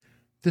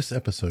This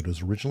episode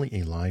was originally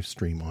a live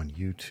stream on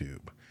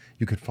YouTube.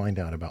 You could find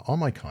out about all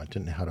my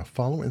content and how to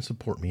follow and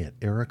support me at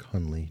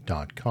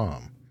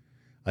erichunley.com.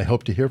 I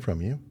hope to hear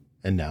from you.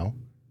 And now,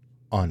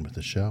 on with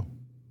the show.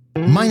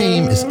 My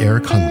name is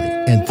Erich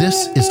Hunley, and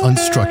this is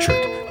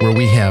Unstructured, where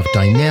we have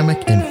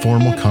dynamic,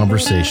 informal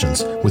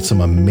conversations with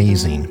some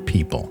amazing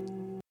people.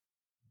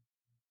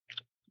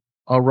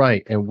 All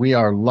right, and we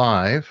are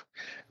live.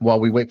 While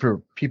we wait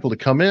for people to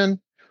come in,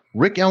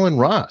 Rick Alan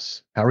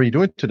Ross, how are you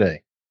doing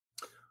today?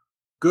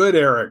 Good,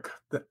 Eric.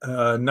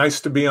 Nice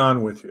to be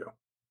on with you.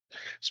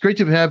 It's great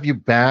to have you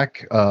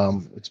back.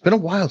 It's been a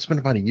while. It's been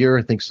about a year,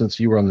 I think, since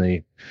you were on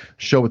the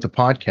show with the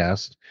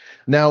podcast.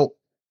 Now,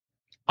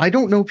 I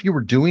don't know if you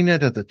were doing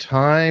it at the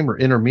time or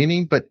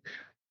intervening,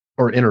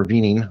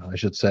 I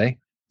should say.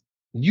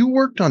 You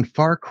worked on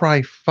Far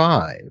Cry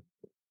 5.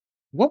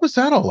 What was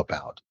that all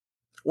about?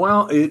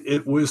 Well,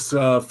 it was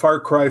Far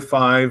Cry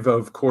 5,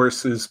 of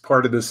course, is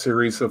part of the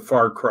series of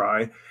Far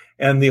Cry.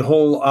 And the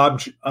whole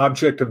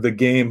object of the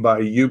game by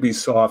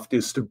Ubisoft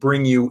is to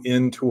bring you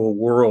into a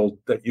world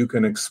that you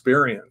can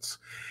experience.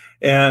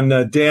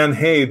 And Dan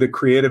Hay, the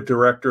creative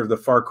director of the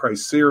Far Cry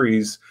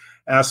series,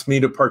 asked me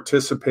to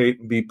participate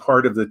and be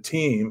part of the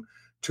team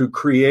to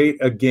create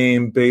a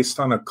game based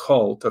on a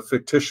cult, a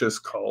fictitious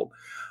cult,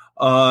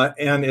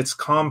 and its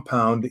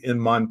compound in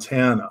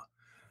Montana.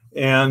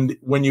 And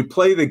when you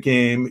play the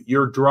game,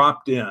 you're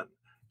dropped in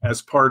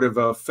as part of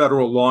a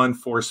federal law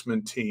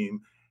enforcement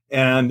team,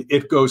 and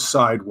it goes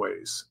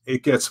sideways.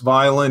 It gets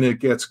violent,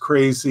 it gets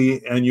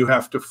crazy, and you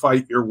have to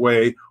fight your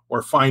way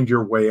or find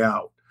your way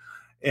out.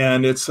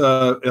 And it's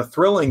a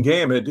thrilling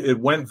game. It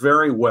went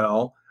very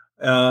well.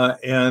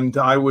 And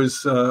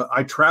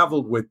I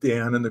traveled with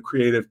Dan and the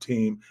creative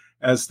team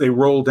as they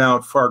rolled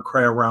out Far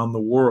Cry around the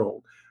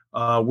world.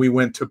 We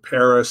went to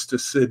Paris, to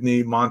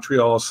Sydney,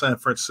 Montreal, San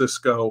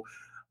Francisco,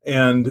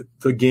 and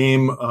the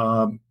game,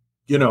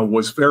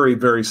 was very,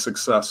 very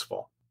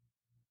successful.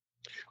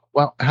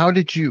 Well, how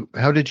did you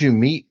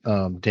meet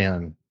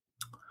Dan?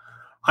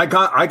 I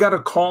got a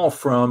call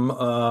from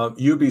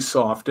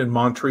Ubisoft in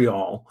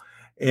Montreal,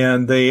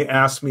 and they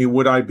asked me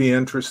would I be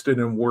interested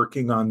in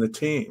working on the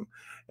team,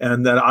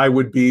 and that I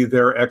would be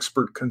their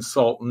expert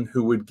consultant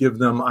who would give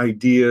them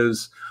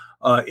ideas,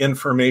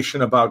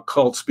 information about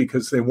cults,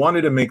 because they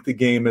wanted to make the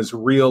game as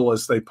real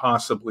as they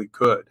possibly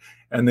could,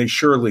 and they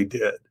surely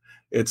did.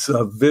 It's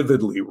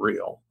vividly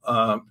real,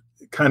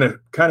 kind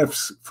of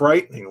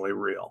frighteningly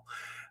real.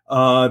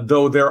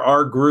 Though there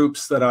are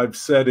groups that I've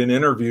said in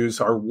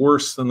interviews are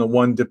worse than the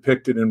one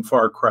depicted in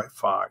Far Cry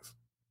 5.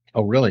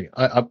 Oh, really?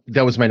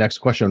 That was my next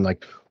question.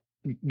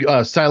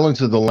 Silence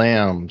of the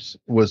Lambs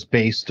was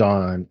based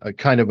on a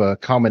kind of a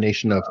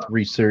combination of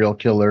three serial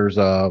killers.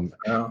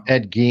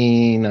 Ed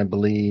Gein, I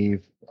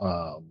believe.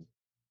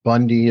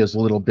 Bundy is a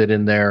little bit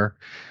in there,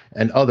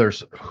 and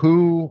others.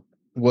 Who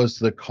was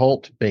the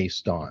cult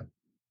based on?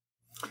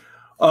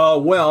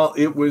 Well,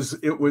 it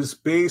was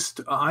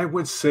based, I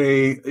would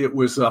say it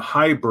was a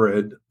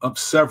hybrid of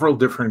several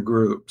different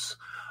groups.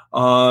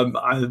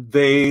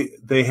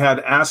 They had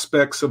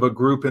aspects of a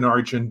group in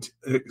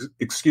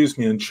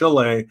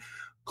Chile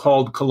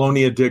called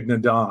Colonia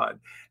Dignidad.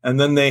 And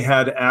then they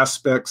had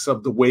aspects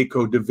of the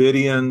Waco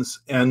Davidians,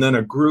 and then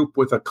a group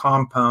with a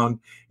compound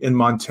in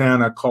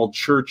Montana called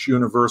Church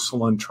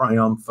Universal and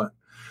Triumphant.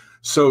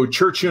 So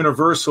Church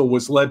Universal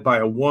was led by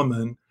a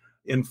woman.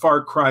 In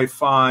Far Cry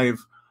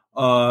 5,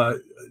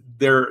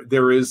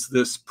 there is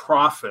this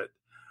prophet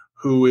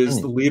who is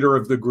the leader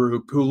of the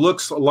group, who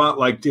looks a lot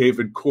like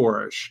David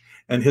Koresh,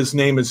 and his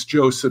name is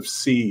Joseph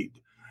Seed.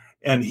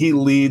 And he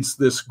leads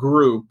this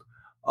group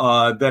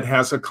that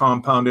has a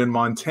compound in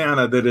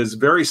Montana that is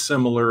very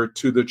similar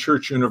to the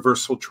Church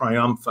Universal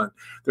Triumphant.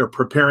 They're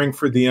preparing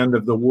for the end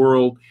of the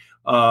world.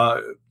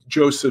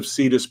 Joseph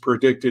Seed has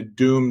predicted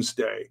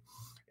doomsday.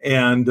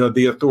 And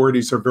the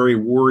authorities are very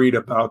worried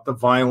about the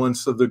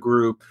violence of the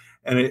group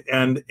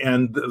and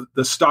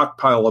the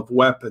stockpile of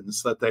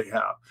weapons that they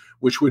have,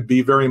 which would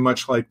be very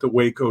much like the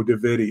Waco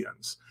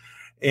Davidians.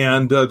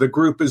 And the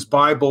group is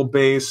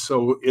Bible-based,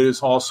 so it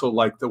is also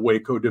like the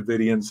Waco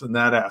Davidians in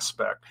that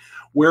aspect.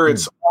 Where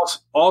it's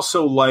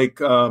also like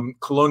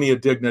Colonia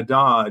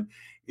Dignidad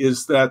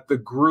is that the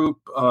group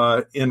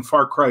in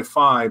Far Cry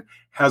 5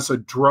 has a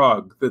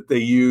drug that they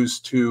use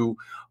to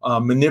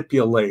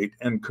manipulate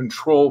and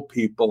control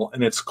people,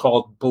 and it's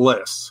called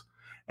Bliss.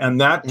 And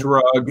that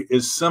drug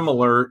is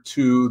similar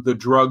to the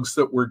drugs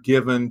that were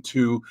given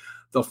to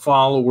the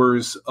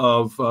followers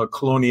of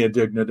Colonia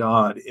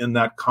Dignidad in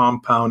that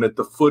compound at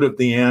the foot of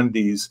the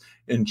Andes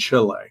in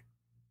Chile.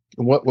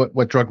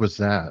 What drug was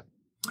that?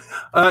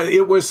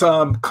 It was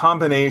a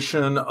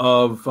combination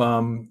of,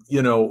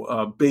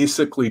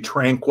 basically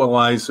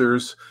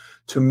tranquilizers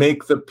to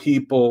make the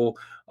people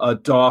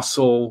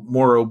docile,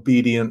 more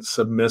obedient,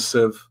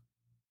 submissive.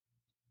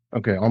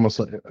 Okay, almost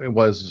like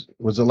was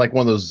it like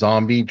one of those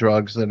zombie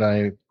drugs that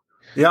I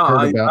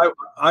heard about?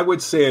 I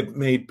would say it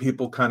made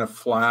people kind of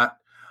flat.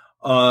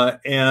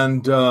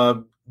 And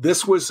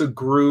this was a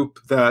group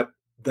that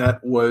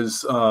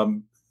was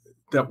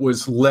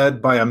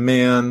led by a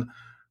man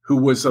who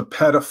was a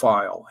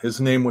pedophile.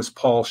 His name was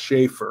Paul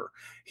Schaefer.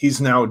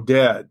 He's now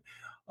dead.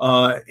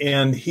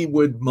 And he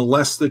would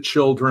molest the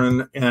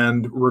children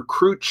and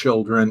recruit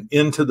children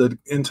into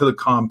the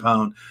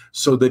compound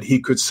so that he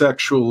could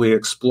sexually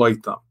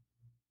exploit them.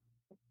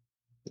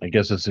 I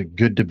guess it's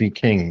good to be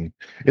king.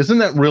 Isn't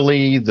that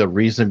really the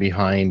reason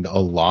behind a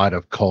lot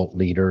of cult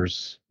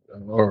leaders?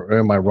 Or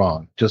am I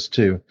wrong? Just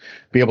to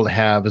be able to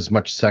have as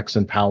much sex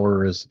and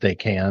power as they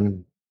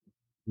can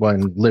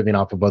when living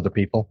off of other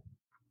people?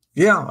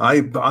 Yeah,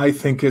 I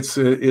think it's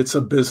a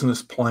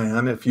business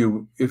plan if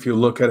you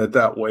look at it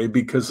that way,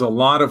 because a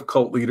lot of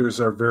cult leaders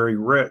are very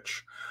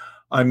rich.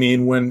 I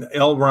mean, when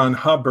L. Ron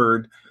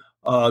Hubbard,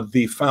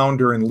 the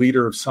founder and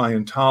leader of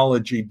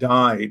Scientology,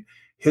 died,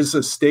 his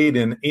estate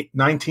in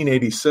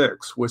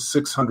 1986 was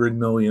 $600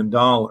 million.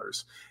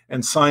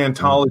 And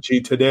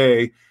Scientology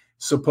today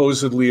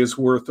supposedly is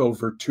worth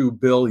over $2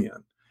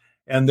 billion.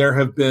 And there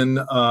have been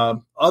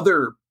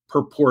other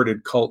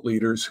purported cult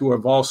leaders who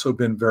have also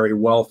been very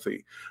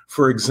wealthy.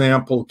 For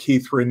example,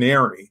 Keith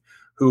Raniere,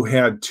 who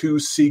had two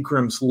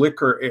Seagram's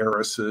liquor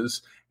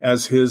heiresses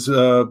as his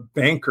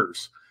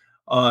bankers.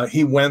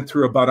 He went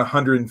through about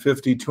 $150,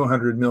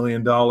 $200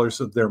 million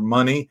of their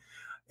money.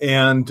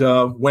 And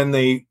when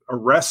they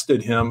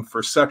arrested him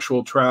for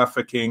sexual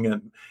trafficking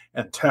and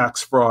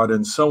tax fraud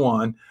and so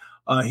on,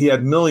 he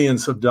had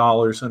millions of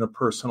dollars in a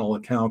personal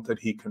account that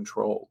he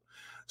controlled.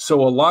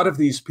 So a lot of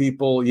these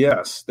people,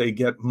 yes, they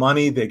get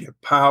money, they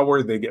get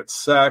power, they get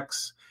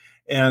sex,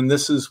 and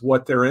this is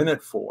what they're in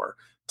it for.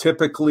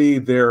 Typically,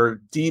 they're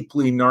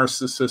deeply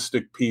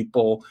narcissistic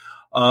people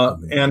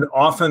and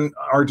often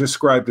are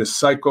described as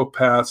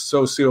psychopaths,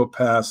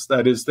 sociopaths.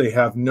 That is, they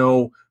have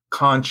no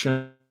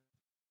conscience.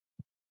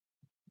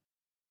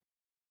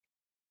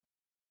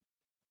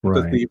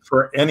 Right.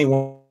 For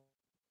anyone.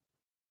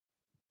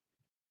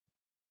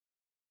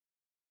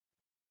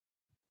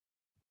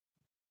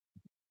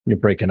 You're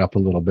breaking up a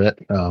little bit.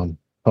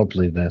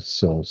 Hopefully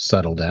this will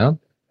settle down.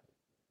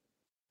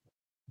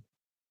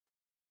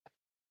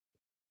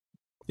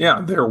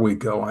 Yeah, there we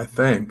go, I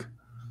think.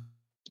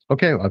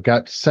 Okay, I've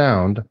got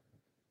sound.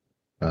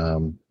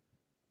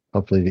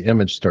 Hopefully the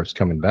image starts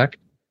coming back.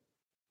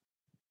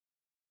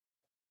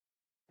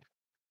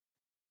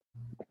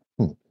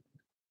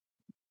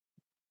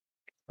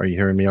 Are you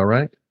hearing me all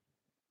right?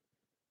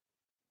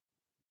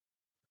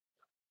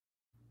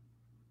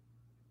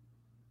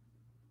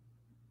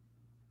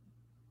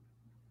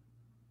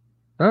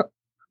 Oh.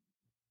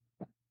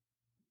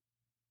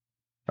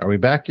 Are we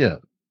back yet?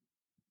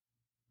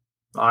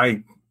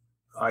 I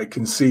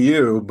can see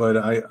you, but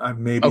I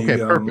maybe okay,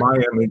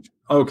 my image.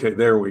 Okay,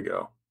 there we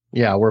go.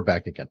 Yeah, we're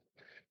back again.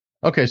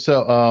 Okay,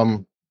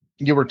 so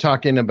you were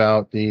talking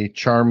about the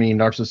charming,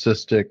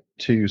 narcissistic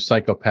to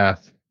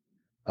psychopath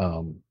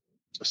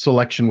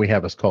selection we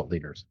have as cult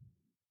leaders.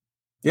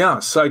 Yeah,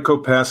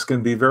 psychopaths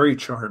can be very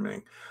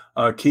charming.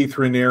 Keith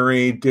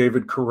Raniere,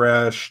 David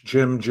Koresh,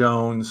 Jim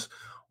Jones,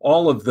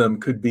 all of them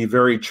could be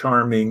very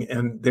charming,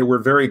 and they were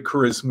very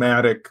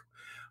charismatic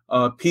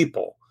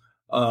people.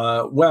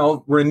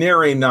 Well,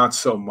 Raniere, not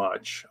so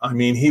much. I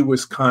mean, he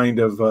was kind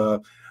of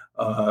kind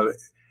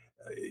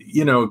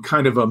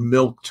of a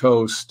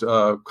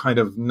milquetoast, kind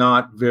of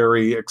not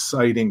very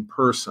exciting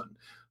person.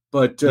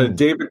 But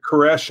David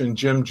Koresh and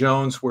Jim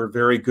Jones were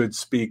very good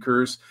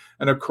speakers.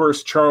 And of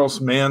course,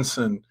 Charles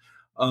Manson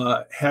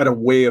had a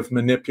way of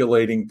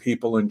manipulating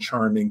people and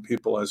charming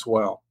people as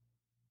well.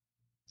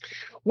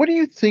 What do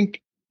you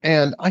think?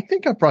 And I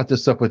think I brought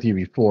this up with you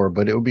before,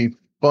 but it would be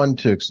fun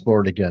to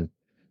explore it again.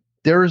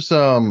 There's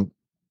something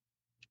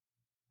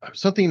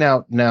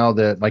out now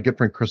that my good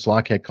friend Chris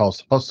Lockhead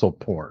calls hustle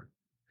porn.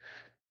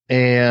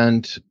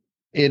 And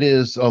it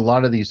is a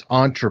lot of these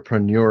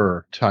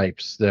entrepreneur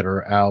types that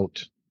are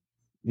out,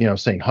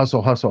 saying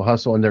hustle, hustle,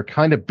 hustle. And they're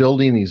kind of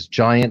building these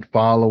giant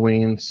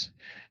followings.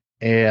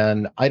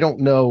 And I don't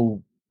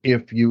know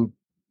if you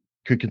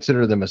could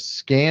consider them a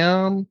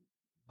scam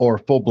or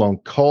full-blown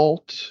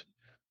cult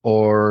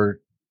or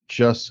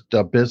just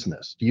a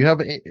business. Do you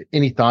have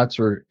any thoughts,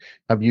 or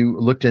have you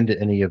looked into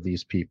any of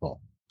these people?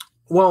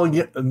 Well,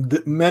 yeah,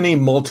 many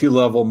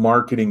multi-level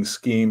marketing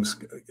schemes,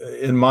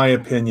 in my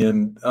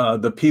opinion,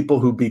 the people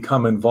who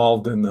become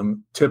involved in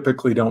them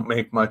typically don't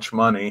make much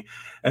money.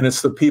 And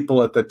it's the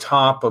people at the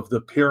top of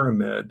the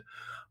pyramid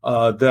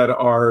that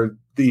are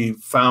the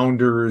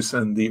founders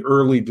and the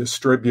early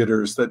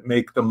distributors that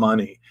make the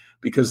money,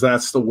 because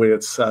that's the way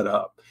it's set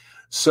up.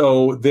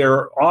 So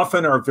there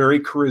often are very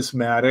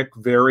charismatic,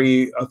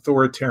 very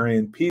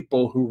authoritarian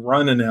people who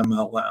run an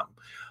MLM.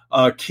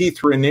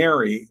 Keith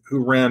Raniere, who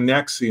ran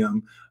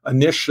NXIVM,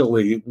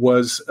 initially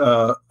was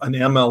an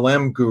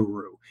MLM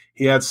guru.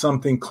 He had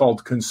something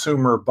called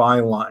Consumer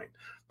Byline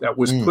that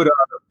was put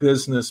out of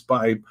business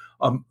by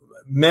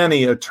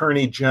many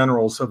attorney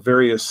generals of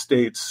various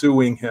states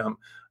suing him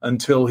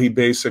until he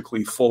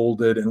basically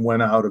folded and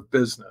went out of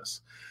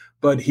business.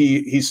 But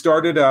he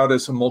started out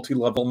as a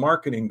multi-level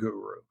marketing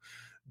guru.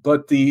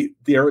 But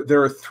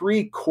there are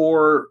three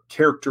core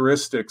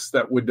characteristics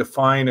that would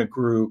define a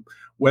group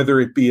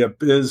whether it be a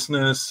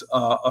business,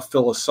 a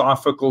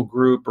philosophical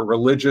group, a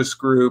religious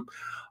group,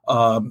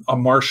 a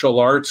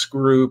martial arts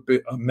group,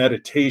 a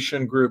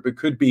meditation group. It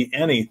could be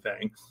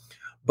anything.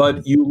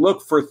 But you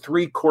look for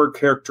three core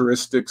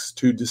characteristics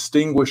to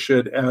distinguish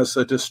it as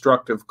a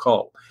destructive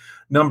cult.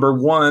 Number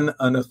one,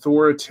 an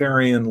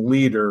authoritarian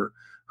leader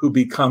who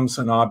becomes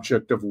an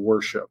object of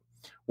worship.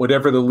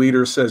 Whatever the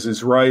leader says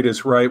is right.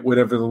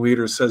 Whatever the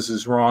leader says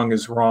is wrong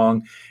is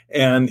wrong.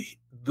 And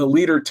the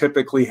leader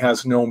typically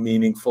has no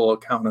meaningful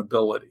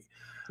accountability.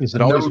 Is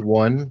it always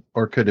one,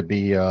 or could it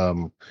be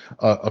a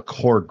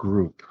core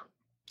group?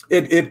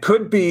 It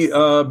could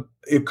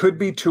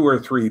be two or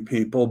three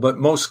people, but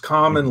most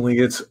commonly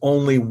it's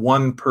only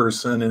one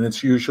person, and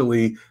it's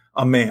usually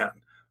a man.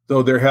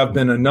 Though there have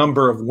been a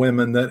number of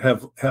women that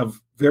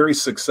have very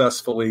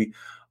successfully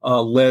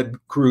led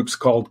groups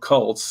called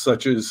cults,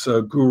 such as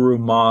Guru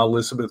Ma,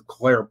 Elizabeth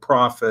Clare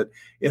Prophet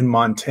in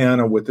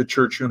Montana with the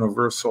Church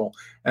Universal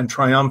and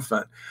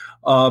Triumphant.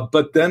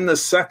 But then the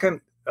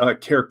second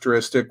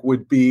characteristic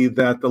would be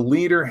that the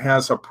leader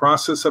has a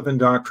process of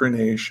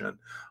indoctrination,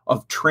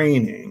 of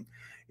training,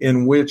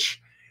 in which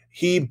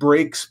he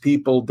breaks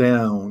people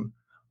down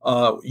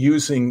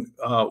using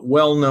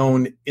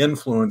well-known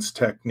influence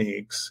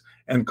techniques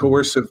and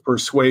coercive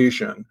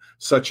persuasion,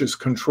 such as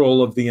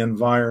control of the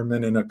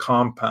environment in a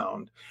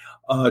compound,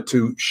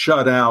 to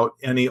shut out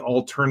any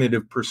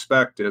alternative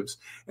perspectives.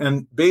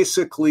 And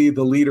basically,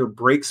 the leader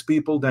breaks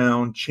people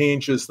down,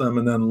 changes them,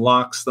 and then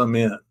locks them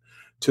in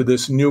to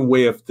this new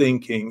way of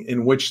thinking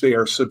in which they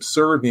are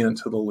subservient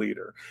to the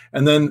leader.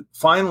 And then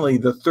finally,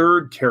 the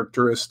third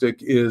characteristic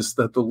is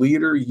that the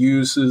leader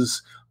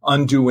uses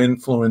undue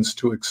influence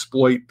to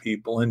exploit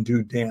people and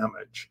do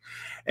damage.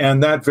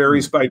 And that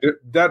varies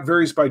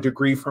by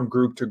degree from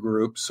group to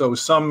group. So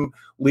some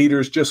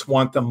leaders just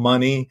want the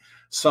money,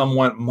 some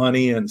want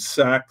money and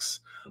sex.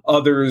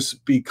 Others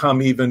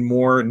become even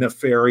more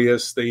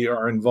nefarious. They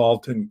are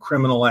involved in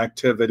criminal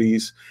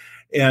activities,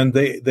 and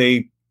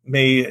they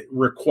may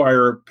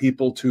require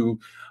people to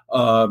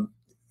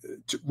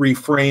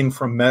refrain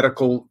from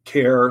medical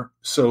care.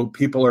 So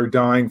people are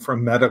dying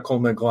from medical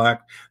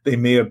neglect. They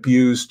may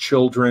abuse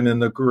children in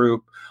the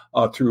group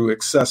through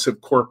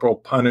excessive corporal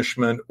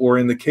punishment, or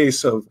in the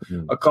case of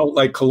a cult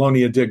like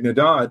Colonia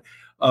Dignidad,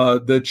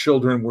 the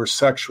children were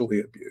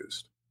sexually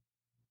abused.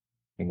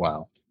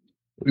 Wow.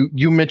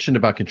 You mentioned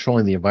about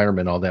controlling the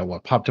environment, all that.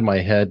 What popped in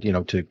my head,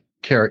 to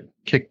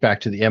kick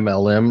back to the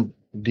MLM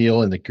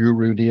deal and the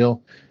guru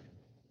deal,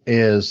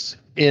 is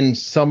in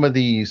some of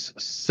these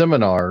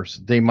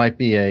seminars, they might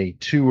be a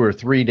 2 or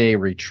 3 day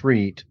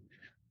retreat,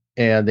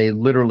 and they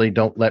literally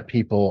don't let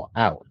people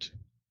out,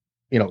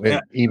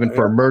 even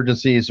for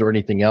emergencies or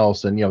anything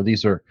else. And,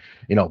 these are,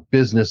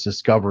 business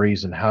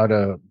discoveries and how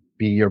to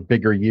be your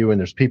bigger you. And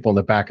there's people in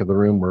the back of the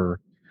room where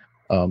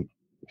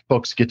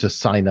folks get to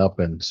sign up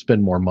and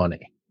spend more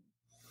money.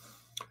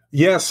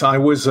 Yes, I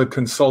was a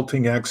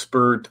consulting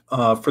expert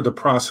for the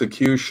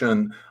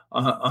prosecution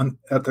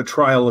at the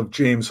trial of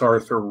James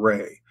Arthur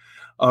Ray.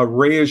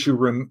 Ray, as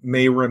you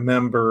may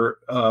remember,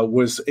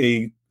 was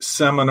a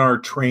seminar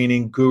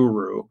training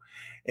guru,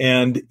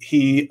 and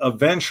he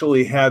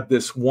eventually had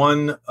this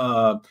one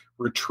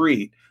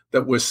retreat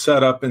that was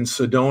set up in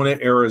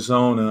Sedona,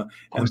 Arizona.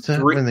 And was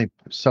that when they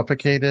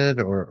suffocated,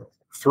 or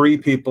 3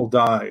 people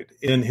died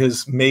in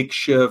his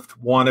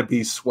makeshift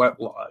wannabe sweat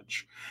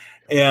lodge?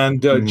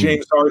 And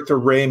James Arthur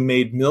Ray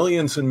made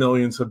millions and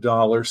millions of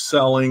dollars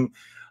selling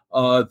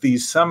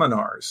these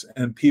seminars,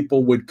 and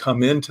people would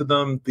come into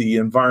them. The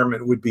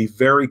environment would be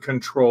very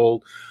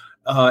controlled.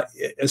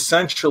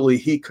 Essentially,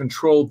 he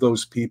controlled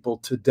those people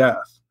to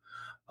death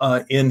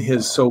in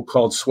his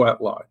so-called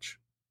sweat lodge.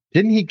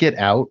 Didn't he get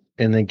out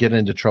and then get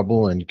into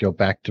trouble and go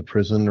back to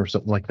prison or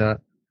something like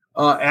that?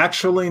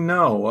 Actually,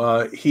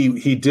 no.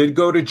 He did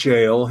go to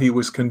jail. He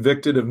was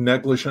convicted of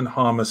negligent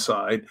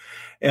homicide,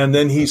 and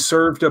then he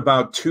served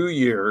about 2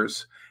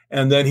 years.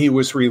 And then he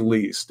was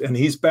released, and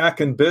he's back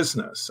in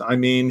business. I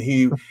mean,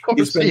 he's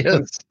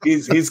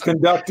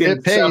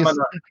conducting seminars.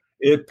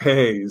 It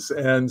pays,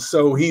 and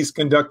so he's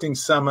conducting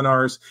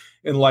seminars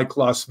in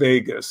Las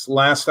Vegas.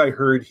 Last I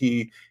heard,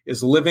 he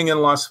is living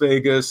in Las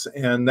Vegas,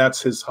 and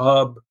that's his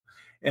hub.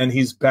 And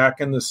he's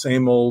back in the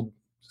same old.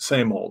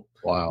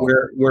 Wow.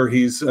 Where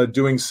he's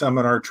doing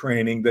seminar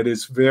training that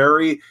is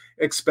very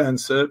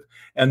expensive,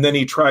 and then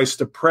he tries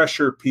to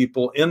pressure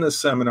people in the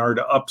seminar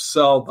to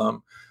upsell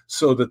them,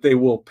 so that they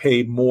will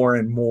pay more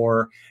and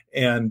more.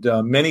 And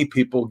many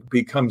people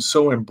become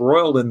so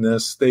embroiled in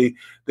this,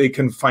 they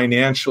can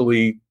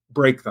financially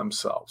break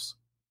themselves.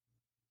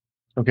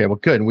 Okay, well,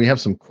 good. We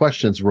have some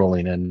questions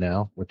rolling in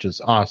now, which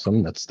is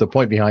awesome. That's the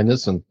point behind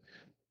this. And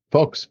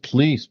folks,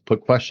 please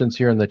put questions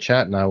here in the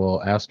chat, and I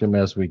will ask them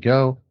as we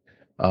go.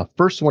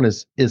 First one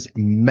is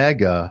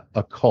mega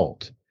a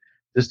cult?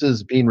 This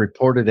is being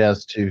reported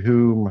as to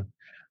whom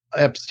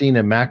Epstein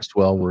and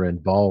Maxwell were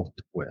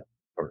involved with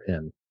or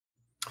in.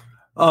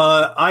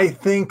 I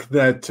think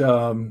that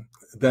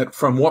that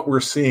from what we're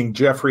seeing,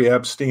 Jeffrey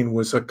Epstein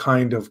was a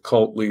kind of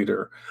cult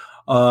leader.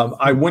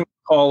 I wouldn't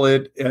call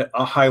it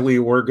a highly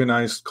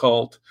organized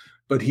cult,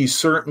 but he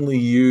certainly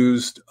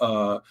used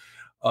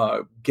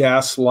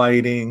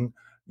gaslighting,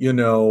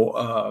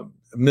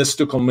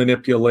 mystical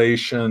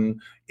manipulation,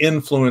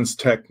 influence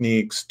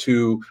techniques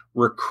to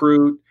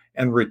recruit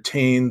and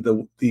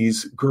retain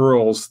these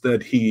girls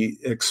that he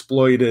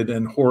exploited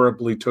and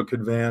horribly took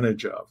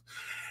advantage of.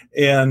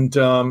 And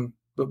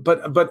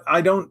but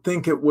I don't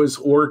think it was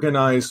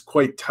organized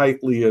quite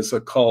tightly as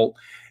a cult.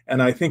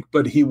 And I think,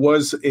 but he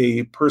was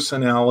a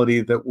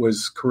personality that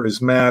was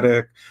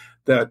charismatic,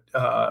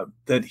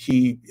 that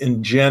he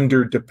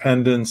engendered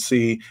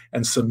dependency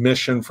and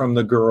submission from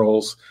the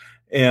girls.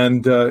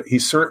 And he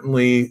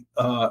certainly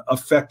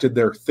affected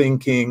their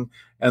thinking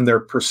and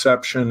their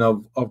perception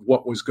of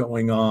what was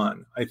going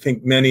on. I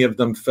think many of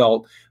them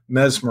felt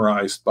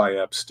mesmerized by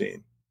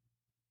Epstein.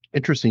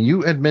 Interesting.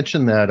 You had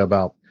mentioned that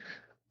about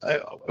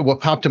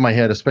what popped in my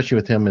head, especially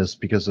with him, is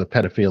because of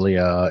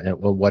pedophilia and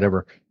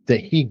whatever,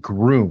 that he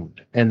groomed.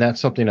 And that's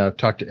something I've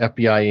talked to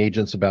FBI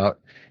agents about.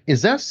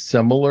 Is that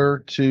similar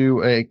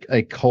to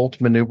a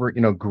cult maneuver,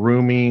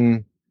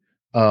 grooming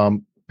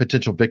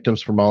potential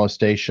victims for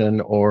molestation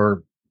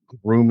or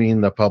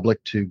grooming the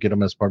public to get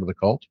them as part of the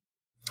cult?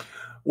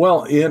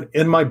 Well,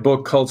 in my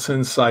book, Cults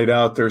Inside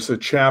Out, there's a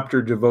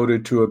chapter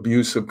devoted to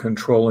abusive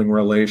controlling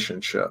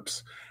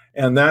relationships.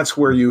 And that's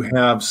where you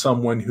have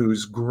someone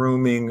who's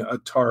grooming a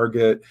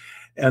target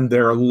and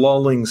they're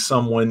lulling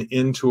someone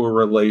into a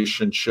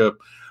relationship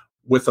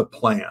with a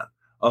plan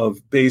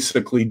of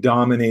basically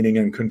dominating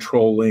and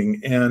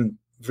controlling and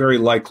very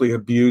likely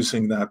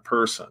abusing that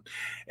person.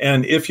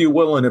 And if you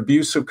will, an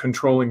abusive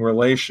controlling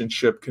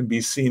relationship can be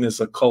seen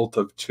as a cult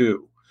of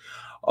two.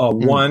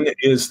 One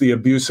is the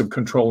abusive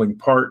controlling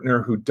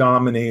partner who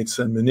dominates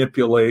and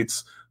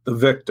manipulates the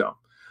victim,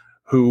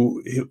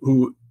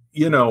 who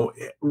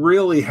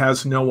really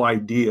has no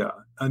idea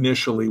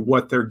initially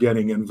what they're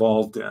getting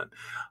involved in.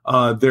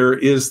 There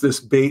is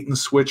this bait and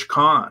switch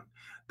con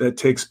that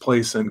takes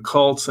place in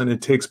cults, and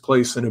it takes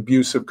place in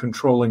abusive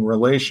controlling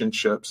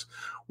relationships,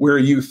 where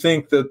you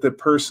think that the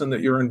person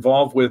that you're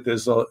involved with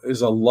is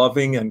a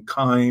loving and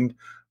kind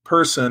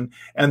person,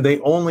 and they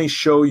only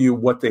show you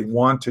what they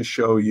want to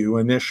show you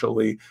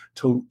initially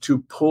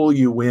to pull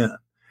you in.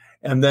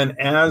 And then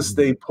as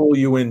they pull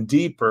you in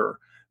deeper,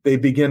 they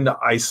begin to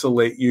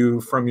isolate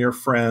you from your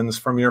friends,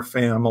 from your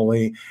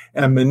family,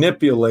 and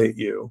manipulate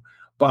you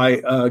by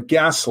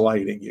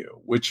gaslighting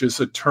you, which is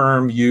a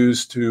term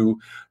used to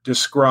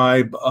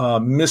describe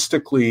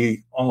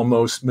mystically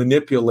almost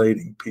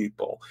manipulating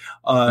people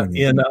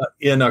in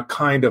a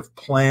kind of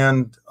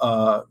planned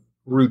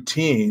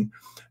routine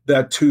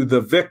that to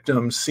the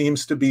victim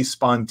seems to be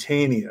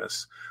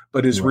spontaneous,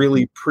 but is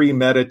really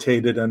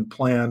premeditated and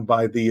planned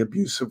by the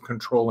abusive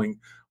controlling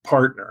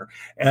partner.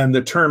 And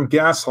the term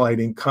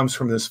gaslighting comes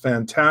from this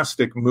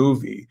fantastic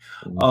movie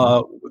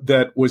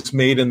that was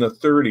made in the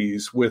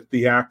 30s with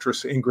the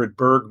actress Ingrid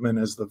Bergman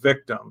as the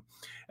victim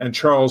and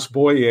Charles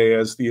Boyer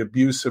as the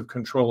abusive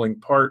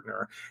controlling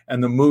partner.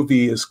 And the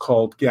movie is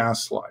called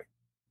Gaslight.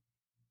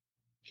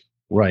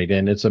 Right.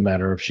 And it's a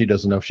matter of she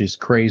doesn't know if she's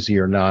crazy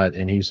or not,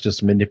 and he's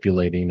just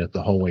manipulating it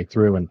the whole way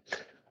through. And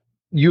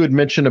you had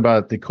mentioned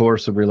about the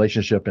coercive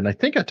relationship, and I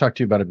think I talked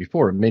to you about it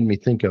before. It made me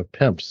think of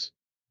pimps.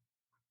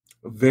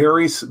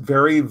 Very,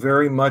 very,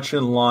 very much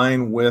in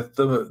line with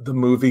the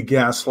movie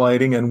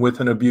Gaslighting and with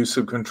an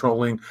abusive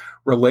controlling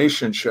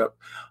relationship.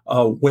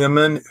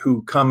 Women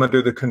who come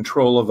under the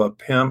control of a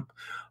pimp,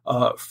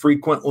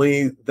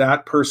 frequently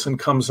that person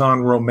comes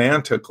on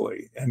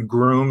romantically and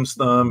grooms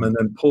them and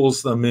then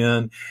pulls them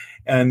in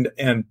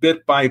and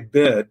bit by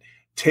bit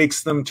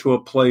takes them to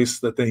a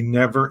place that they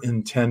never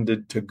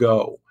intended to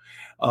go.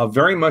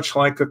 Very much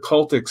like a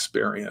cult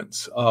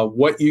experience.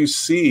 What you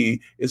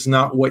see is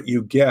not what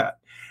you get.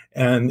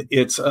 And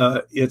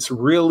it's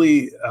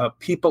really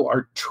people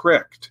are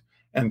tricked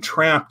and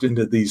trapped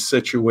into these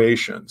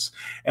situations.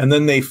 And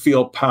then they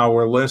feel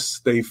powerless,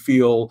 they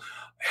feel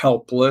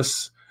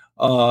helpless.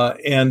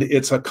 And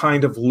it's a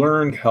kind of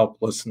learned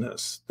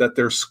helplessness that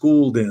they're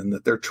schooled in,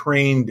 that they're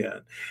trained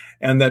in,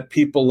 and that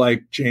people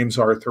like James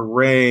Arthur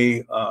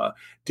Ray,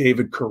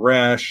 David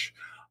Koresh,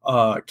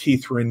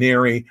 Keith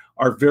Raniere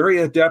are very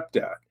adept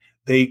at.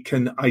 They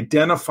can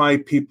identify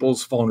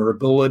people's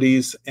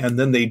vulnerabilities, and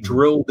then they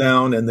drill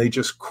down and they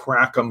just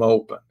crack them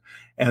open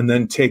and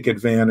then take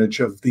advantage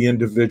of the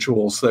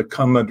individuals that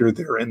come under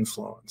their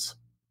influence.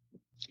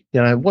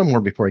 Yeah, I have one more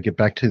before I get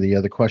back to the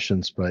other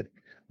questions, but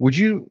would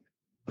you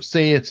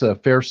say it's a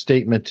fair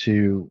statement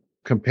to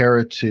compare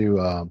it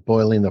to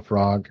boiling the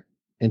frog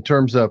in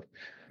terms of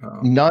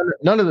none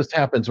of this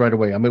happens right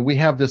away? I mean, we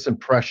have this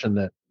impression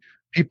that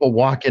people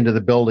walk into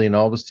the building and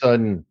all of a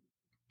sudden,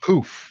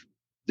 poof,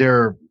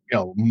 they're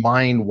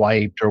mind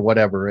wiped or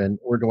whatever, and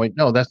we're going,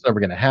 no, that's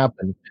never going to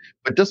happen.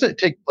 But doesn't it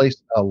take place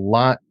a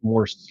lot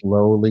more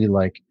slowly?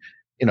 Like,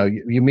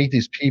 you meet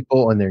these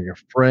people and they're your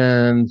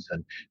friends,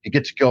 and you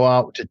get to go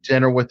out to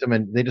dinner with them,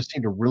 and they just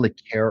seem to really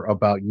care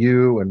about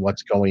you and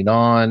what's going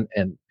on.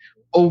 And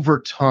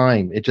over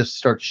time, it just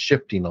starts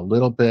shifting a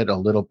little bit, a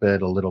little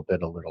bit, a little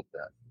bit, a little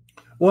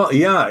bit. Well,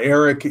 yeah,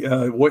 Eric,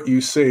 what you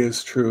say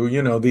is true.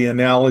 You know, the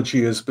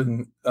analogy has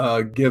been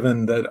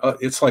given that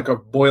it's like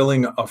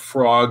boiling a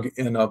frog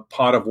in a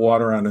pot of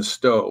water on a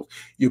stove.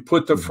 You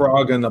put the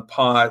frog in the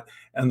pot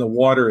and the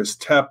water is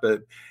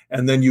tepid,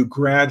 and then you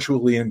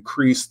gradually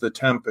increase the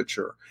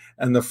temperature.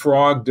 And the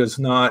frog does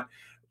not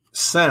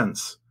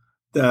sense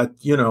that,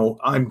 you know,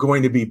 I'm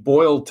going to be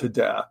boiled to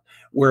death.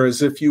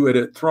 Whereas if you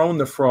had thrown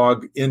the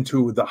frog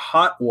into the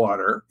hot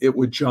water, it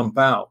would jump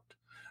out.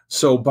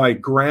 So by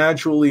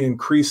gradually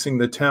increasing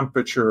the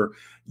temperature,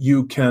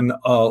 you can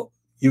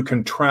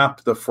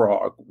trap the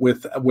frog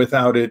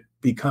without it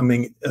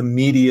becoming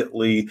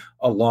immediately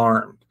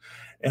alarmed.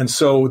 And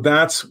so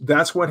that's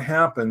what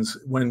happens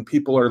when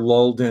people are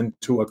lulled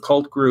into a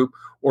cult group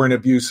or an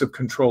abusive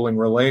controlling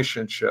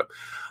relationship.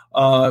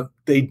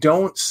 They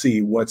don't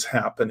see what's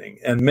happening.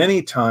 And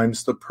many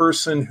times the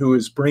person who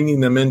is bringing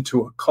them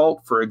into a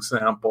cult, for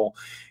example,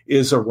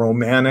 is a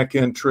romantic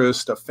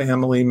interest, a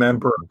family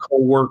member, a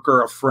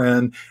coworker, a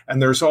friend, and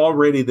there's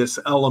already this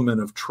element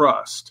of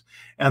trust.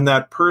 And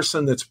that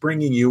person that's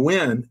bringing you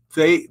in,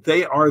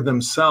 they are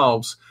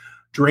themselves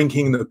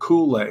drinking the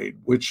Kool-Aid,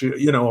 which,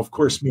 you know, of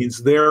course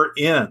means they're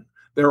in.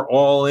 They're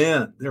all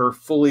in. They're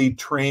fully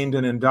trained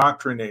and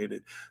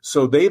indoctrinated.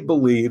 So they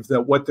believe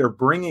that what they're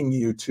bringing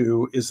you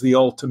to is the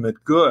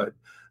ultimate good,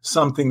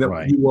 something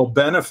that you will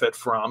benefit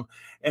from.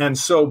 And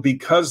so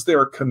because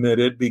they're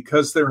committed,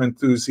 because they're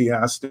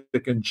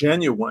enthusiastic and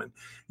genuine,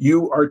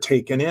 you are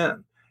taken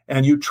in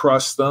and you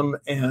trust them.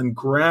 And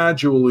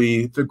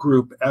gradually the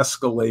group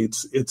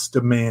escalates its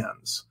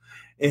demands.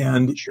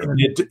 And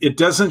it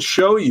doesn't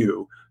show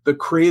you the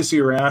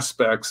crazier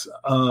aspects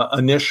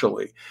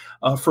initially.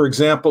 For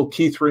example,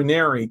 Keith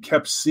Raniere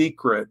kept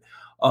secret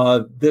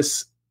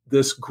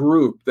this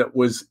group that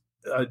was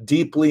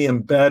deeply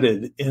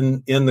embedded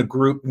in the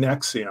group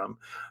NXIVM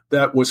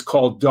that was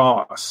called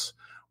DOS,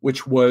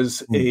 which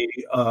was a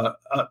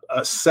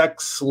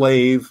sex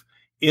slave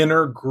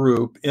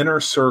inner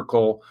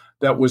circle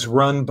that was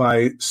run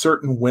by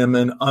certain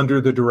women under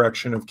the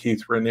direction of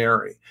Keith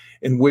Raniere,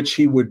 in which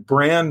he would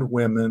brand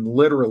women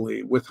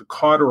literally with a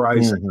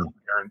cauterizing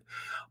iron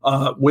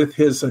with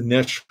his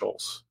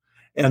initials,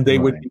 and they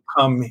would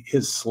become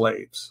his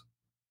slaves.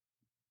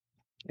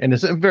 And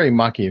it's a very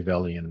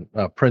Machiavellian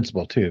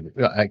principle, too.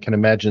 I can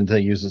imagine they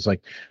use this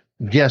like,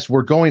 yes,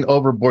 we're going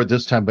overboard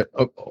this time, but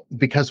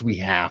because we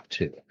have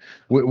to.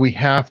 We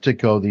have to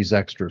go these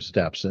extra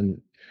steps.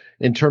 And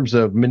in terms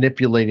of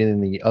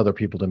manipulating the other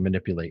people to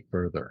manipulate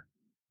further.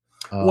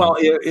 Well,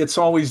 it's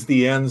always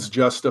the ends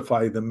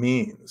justify the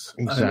means.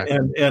 Exactly.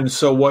 And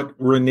so what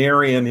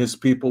Raniere and his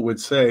people would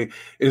say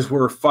is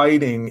we're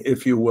fighting,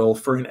 if you will,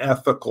 for an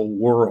ethical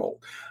world.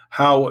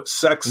 How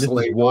sex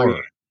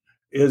slavery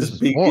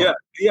is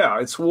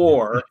it's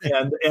war.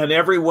 and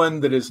everyone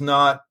that is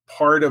not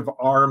part of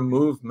our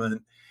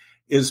movement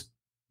is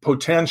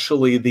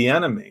potentially the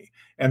enemy.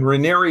 And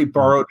Raniere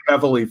borrowed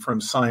heavily from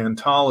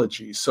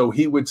Scientology. So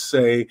he would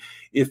say,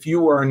 if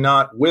you are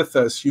not with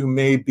us, you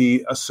may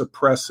be a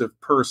suppressive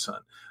person,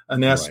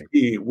 an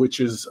SP, which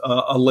is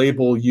a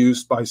label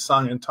used by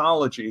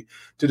Scientology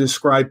to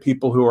describe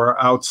people who are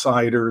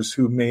outsiders,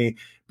 who may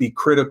be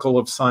critical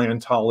of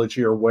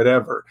Scientology or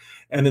whatever.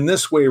 And in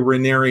this way,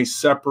 Raniere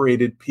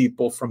separated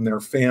people from their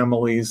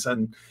families.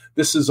 And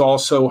this is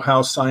also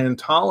how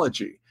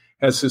Scientology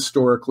has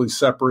historically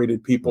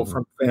separated people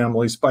from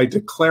families by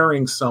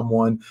declaring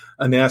someone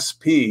an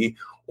SP,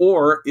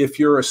 or if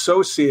you're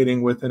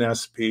associating with an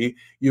SP,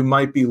 you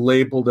might be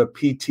labeled a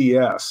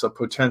PTS, a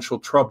potential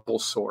trouble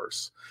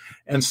source.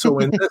 And so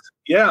in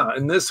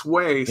this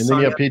way, and then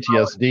you have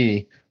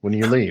PTSD when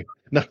you leave.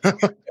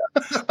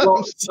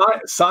 Well,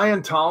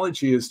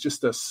 Scientology is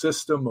just a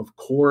system of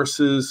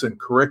courses and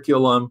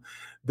curriculum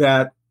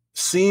that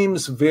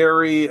seems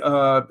very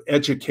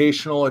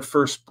educational at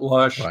first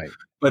blush.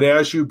 But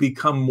as you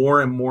become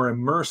more and more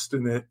immersed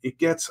in it, it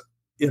gets,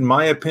 in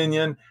my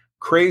opinion,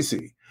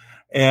 crazy.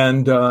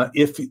 And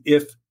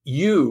if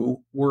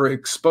you were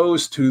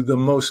exposed to the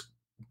most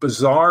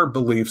bizarre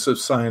beliefs of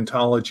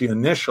Scientology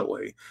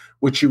initially,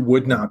 which you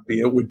would not be,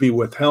 it would be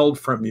withheld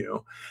from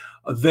you,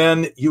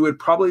 then you would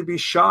probably be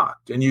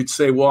shocked. And you'd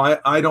say, well,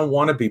 I don't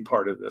want to be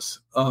part of this.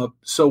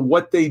 So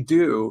what they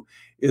do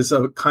is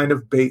a kind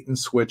of bait and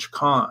switch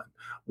con.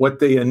 What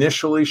they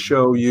initially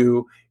show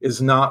you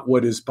is not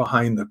what is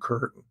behind the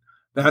curtain.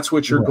 That's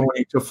what you're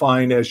going to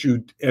find as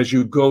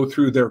you go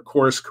through their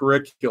course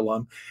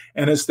curriculum.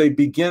 And as they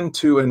begin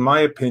to, in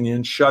my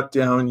opinion, shut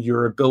down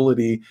your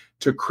ability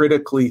to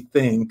critically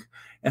think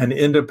and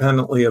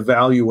independently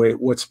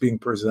evaluate what's being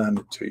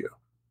presented to you.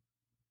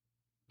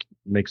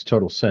 Makes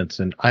total sense.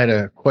 And I had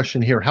a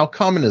question here. How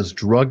common is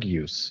drug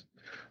use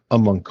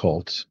among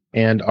cults?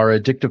 And are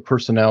addictive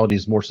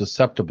personalities more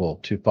susceptible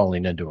to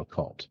falling into a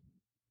cult?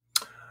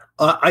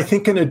 I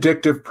think an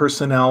addictive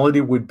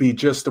personality would be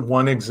just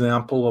one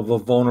example of a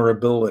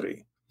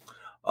vulnerability.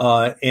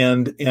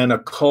 And a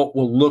cult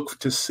will look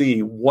to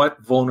see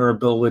what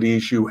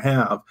vulnerabilities you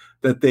have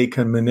that they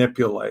can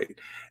manipulate.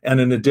 And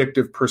an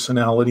addictive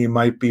personality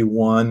might be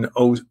one.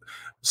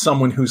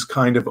 Someone who's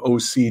kind of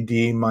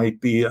OCD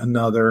might be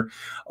another,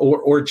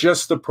 or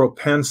just the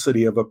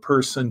propensity of a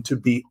person to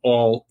be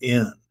all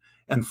in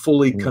and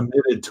fully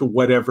committed to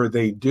whatever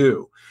they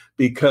do.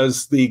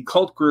 Because the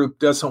cult group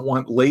doesn't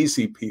want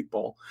lazy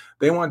people.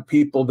 They want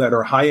people that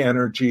are high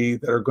energy,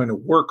 that are going to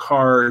work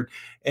hard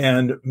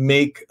and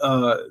make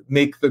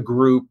the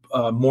group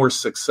more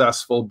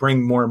successful,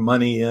 bring more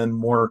money in,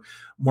 more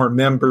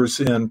members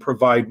in,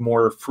 provide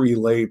more free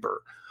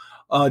labor.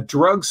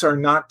 Drugs are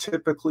not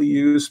typically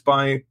used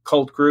by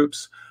cult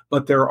groups,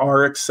 but there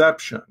are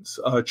exceptions.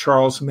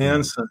 Charles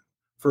Manson,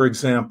 for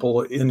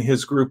example, in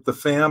his group, The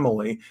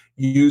Family,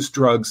 used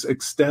drugs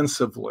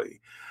extensively.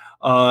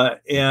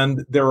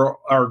 And there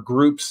are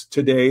groups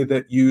today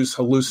that use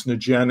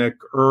hallucinogenic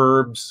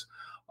herbs.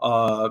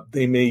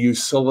 They may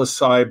use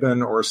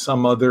psilocybin or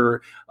some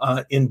other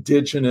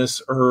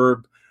indigenous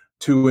herb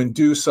to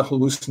induce a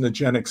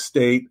hallucinogenic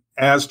state,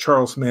 as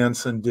Charles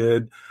Manson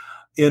did,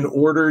 in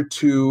order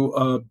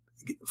to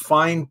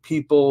find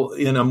people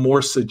in a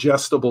more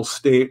suggestible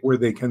state where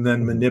they can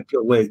then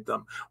manipulate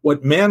them.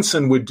 What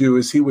Manson would do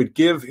is he would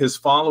give his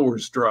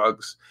followers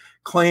drugs,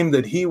 claim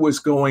that he was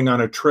going on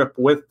a trip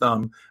with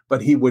them,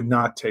 but he would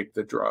not take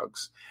the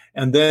drugs.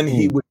 And then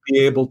he would be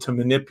able to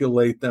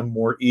manipulate them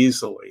more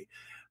easily.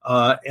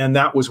 And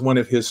that was one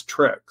of his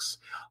tricks.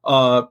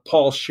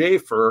 Paul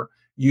Schaefer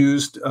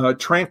used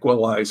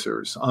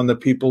tranquilizers on the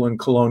people in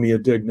Colonia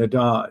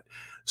Dignidad.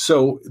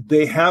 So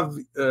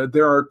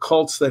there are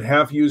cults that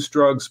have used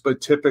drugs,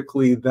 but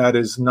typically that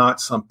is not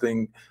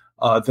something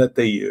that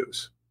they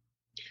use.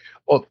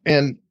 Well,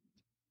 and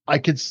I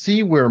could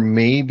see where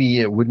maybe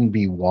it wouldn't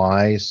be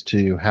wise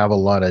to have a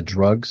lot of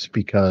drugs,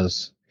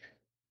 because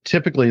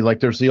typically,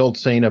 like, there's the old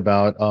saying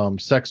about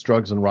sex,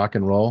 drugs, and rock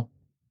and roll,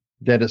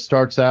 that it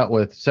starts out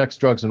with sex,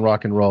 drugs, and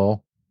rock and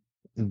roll.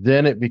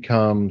 Then it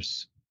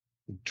becomes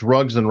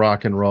drugs and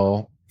rock and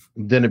roll.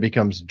 Then it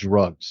becomes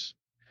drugs.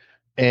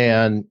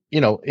 And,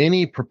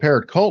 any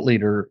prepared cult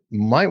leader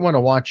might want to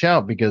watch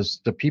out,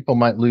 because the people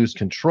might lose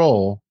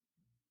control,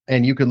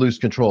 and you could lose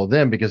control of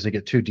them because they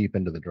get too deep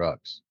into the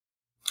drugs.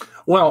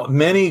 Well,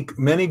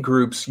 many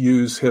groups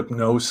use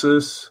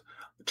hypnosis,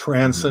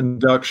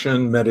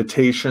 transinduction,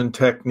 meditation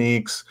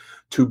techniques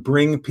to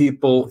bring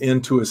people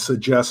into a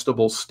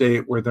suggestible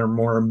state where they're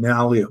more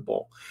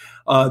malleable.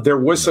 There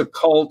was a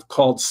cult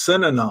called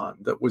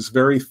Synanon that was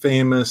very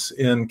famous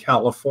in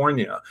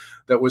California,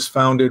 that was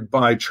founded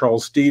by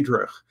Charles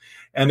Diedrich.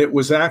 And it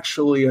was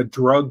actually a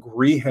drug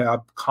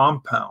rehab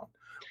compound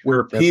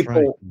where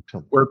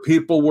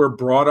people were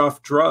brought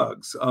off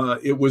drugs.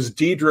 It was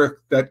Diedrich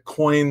that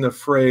coined the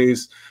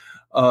phrase,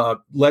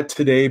 let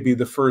today be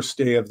the first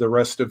day of the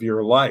rest of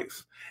your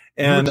life.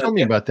 And tell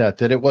me about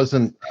that it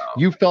wasn't,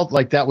 you felt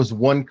like that was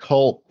one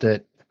cult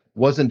that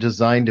wasn't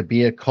designed to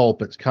be a cult,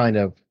 but kind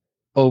of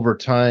over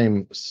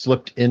time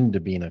slipped into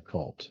being a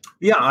cult.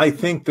 Yeah, I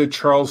think that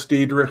Charles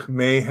Diedrich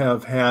may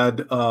have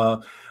had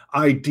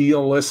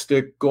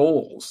idealistic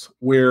goals,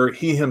 where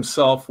he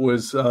himself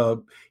was,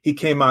 he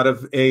came out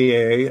of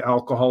AA,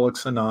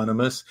 Alcoholics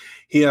Anonymous.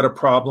 He had a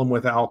problem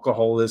with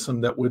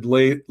alcoholism that would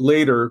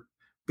later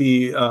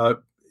be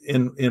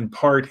in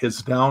part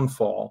his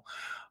downfall.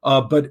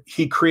 But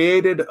he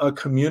created a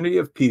community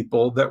of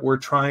people that were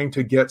trying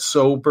to get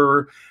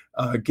sober,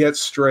 get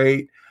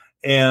straight.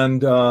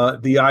 And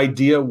the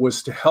idea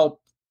was to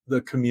help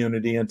the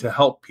community and to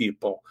help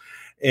people.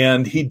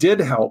 And he did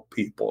help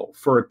people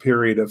for a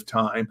period of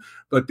time.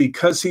 But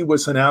because he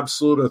was an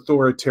absolute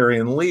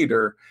authoritarian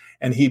leader,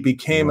 and he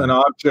became an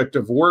object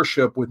of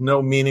worship with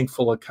no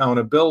meaningful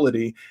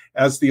accountability,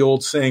 as the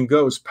old saying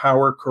goes,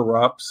 power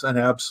corrupts, and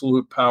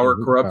absolute power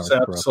corrupts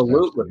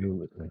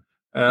absolutely.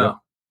 Yeah. Yep.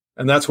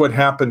 And that's what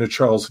happened to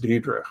Charles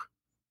Diedrich.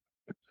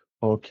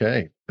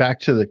 Okay, back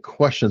to the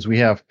questions we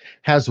have.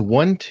 Has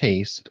One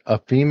Taste, a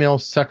female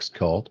sex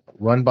cult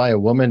run by a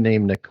woman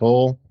named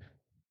Nicole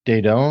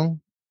Daedone,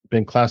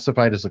 been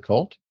classified as a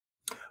cult?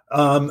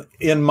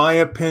 In my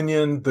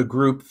opinion, the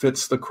group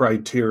fits the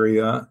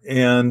criteria.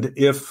 And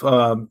if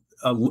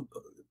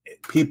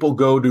people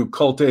go to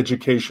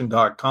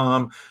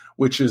culteducation.com,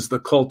 which is the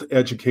Cult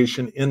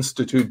Education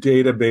Institute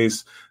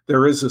database,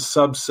 there is a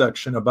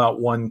subsection about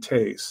One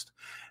Taste.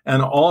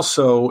 And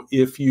also,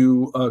 if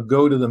you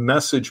go to the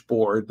message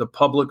board, the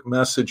public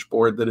message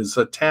board that is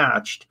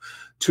attached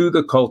to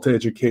the Cult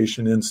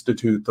Education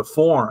Institute, the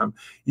forum,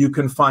 you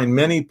can find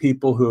many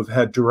people who have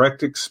had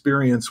direct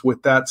experience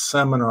with that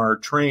seminar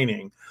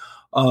training,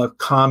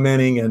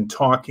 commenting and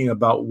talking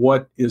about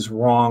what is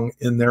wrong,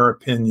 in their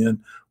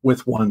opinion,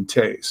 with One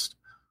Taste.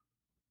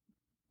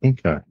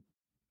 Okay.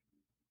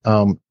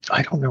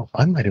 I don't know.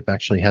 I might have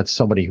actually had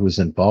somebody who was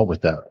involved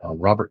with that,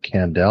 Robert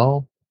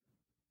Candell,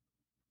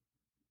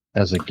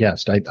 as a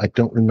guest. I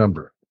don't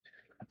remember.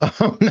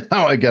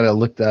 Now I got to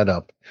look that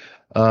up.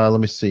 Let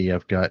me see.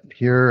 I've got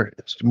here,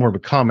 it's more of a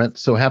comment.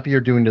 So happy you're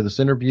doing this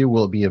interview.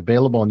 Will it be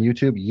available on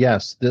YouTube?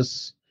 Yes,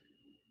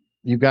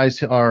 you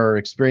guys are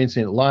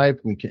experiencing it live.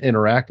 We can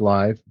interact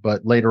live,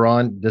 but later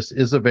on, this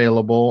is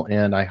available,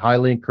 and I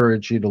highly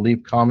encourage you to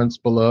leave comments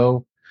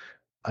below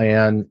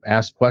and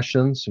ask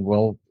questions.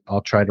 We'll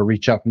I'll try to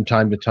reach out from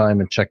time to time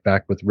and check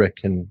back with Rick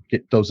and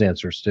get those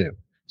answers too.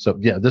 So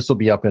yeah, this will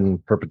be up in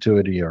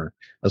perpetuity or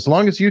as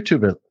long as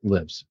YouTube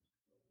lives.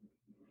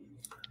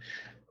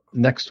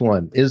 Next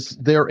one. Is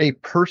there a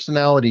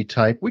personality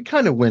type? We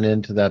kind of went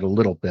into that a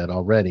little bit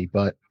already,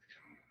 but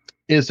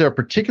is there a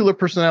particular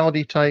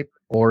personality type,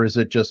 or is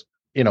it just,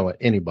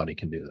 anybody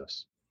can do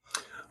this?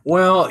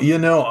 Well,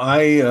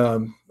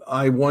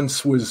 I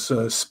once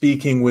was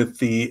speaking with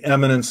the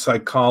eminent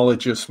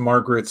psychologist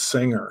Margaret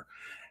Singer,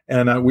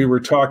 and we were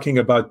talking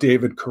about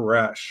David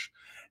Koresh.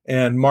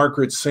 And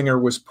Margaret Singer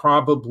was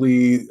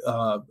probably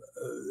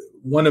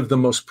one of the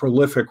most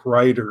prolific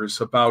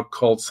writers about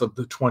cults of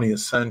the 20th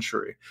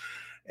century.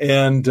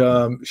 And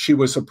she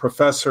was a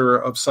professor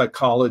of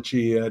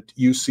psychology at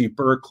UC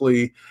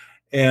Berkeley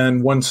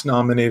and once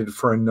nominated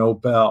for a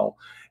Nobel.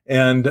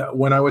 And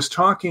when I was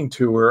talking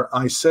to her,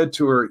 I said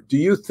to her, "Do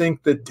you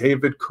think that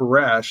David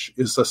Koresh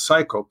is a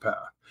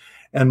psychopath?"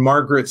 And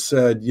Margaret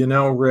said,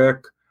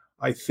 "Rick,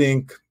 I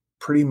think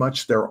pretty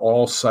much they're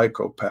all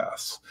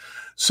psychopaths."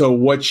 So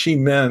what she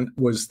meant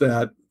was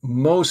that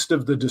most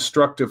of the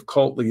destructive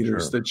cult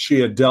leaders that she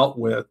had dealt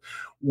with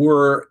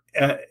were,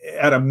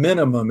 at a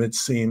minimum, it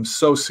seems,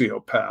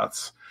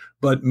 sociopaths,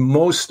 but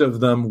most of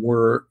them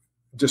were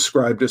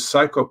described as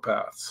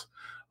psychopaths.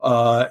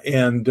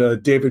 And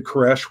David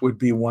Koresh would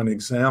be one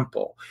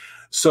example.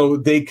 So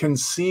they can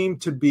seem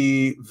to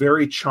be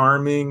very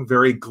charming,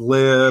 very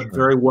glib,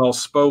 very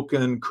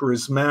well-spoken,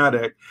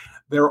 charismatic.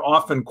 They're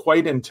often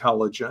quite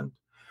intelligent,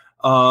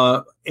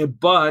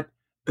 but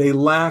they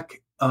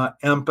lack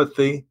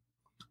empathy.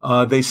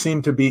 They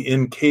seem to be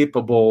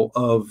incapable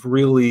of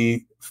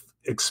really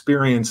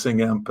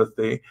experiencing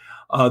empathy,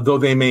 though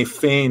they may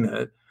feign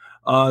it.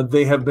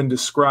 They have been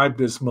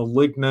described as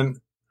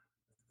malignant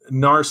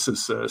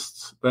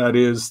narcissists. That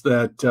is,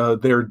 that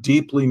they're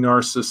deeply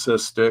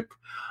narcissistic,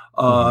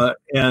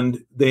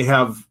 and they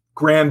have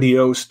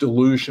grandiose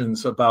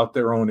delusions about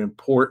their own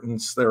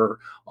importance, their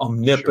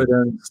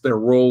omnipotence, their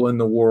role in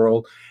the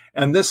world.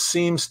 And this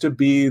seems to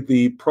be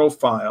the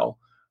profile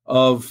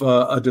of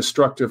a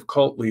destructive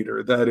cult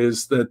leader. That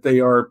is, that they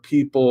are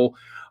people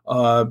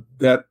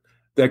that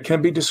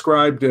can be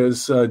described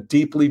as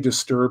deeply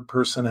disturbed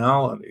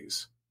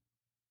personalities.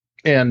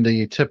 And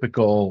the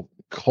typical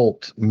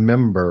cult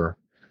member,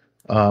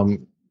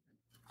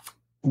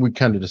 we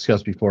kind of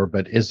discussed before,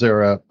 but is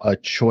there a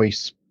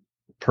choice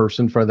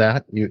person for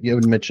that? You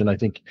mentioned, I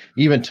think,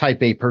 even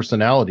type A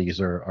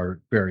personalities are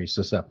very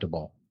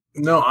susceptible.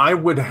 No, I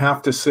would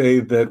have to say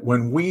that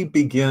when we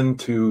begin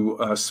to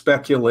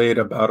speculate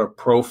about a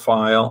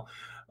profile,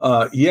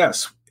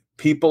 yes,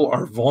 people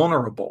are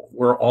vulnerable.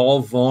 We're all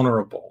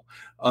vulnerable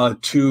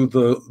to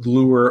the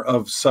lure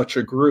of such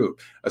a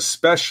group,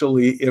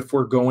 especially if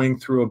we're going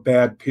through a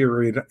bad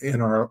period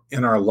in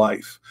our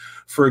life.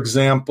 For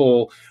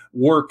example,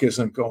 work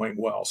isn't going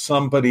well.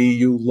 Somebody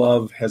you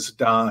love has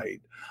died.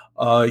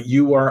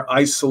 You are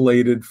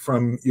isolated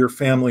from your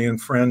family and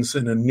friends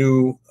in a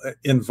new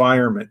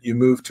environment. You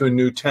move to a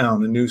new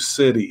town, a new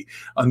city,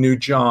 a new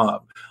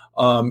job.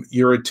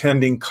 You're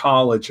attending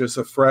college as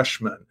a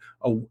freshman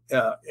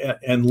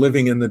and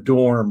living in the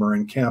dorm or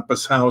in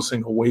campus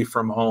housing away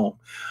from home.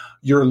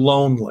 You're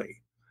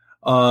lonely.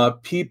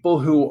 People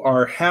who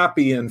are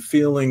happy and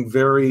feeling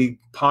very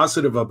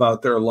positive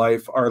about their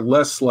life are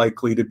less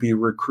likely to be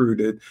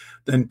recruited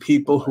than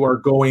people who are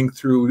going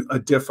through a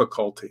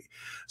difficulty.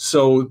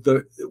 So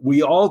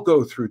we all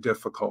go through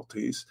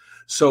difficulties.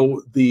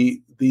 So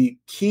the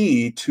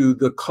key to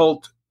the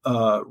cult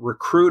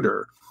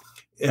recruiter,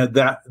 and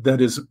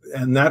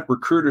that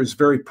recruiter is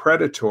very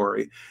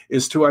predatory,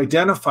 is to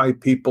identify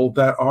people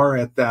that are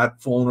at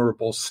that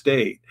vulnerable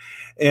state,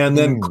 and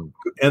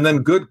then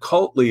good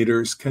cult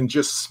leaders can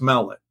just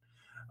smell it.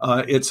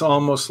 It's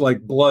almost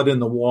like blood in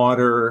the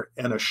water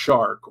and a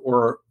shark,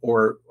 or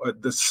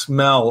the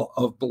smell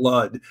of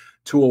blood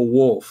to a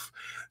wolf.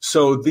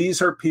 So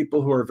these are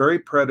people who are very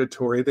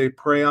predatory. They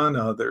prey on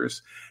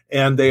others,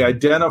 and they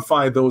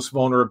identify those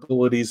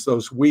vulnerabilities,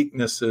 those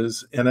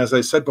weaknesses. And as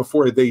I said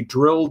before, they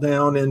drill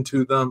down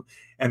into them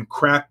and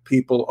crack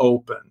people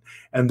open.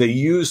 And they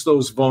use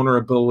those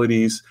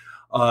vulnerabilities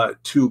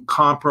to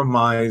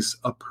compromise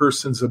a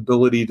person's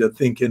ability to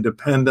think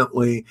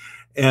independently.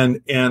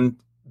 And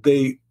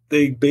they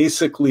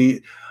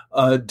basically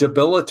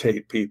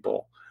debilitate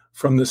people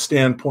from the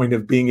standpoint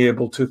of being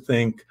able to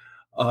think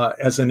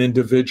as an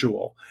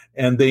individual.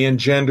 And they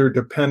engender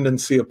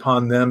dependency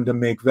upon them to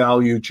make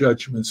value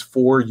judgments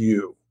for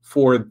you,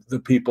 for the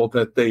people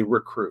that they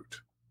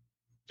recruit.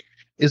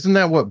 Isn't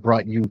that what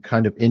brought you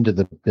kind of into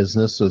the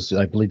business? As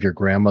I believe your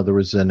grandmother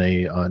was in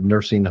a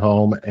nursing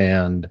home,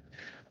 and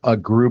a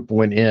group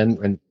went in,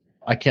 and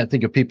I can't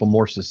think of people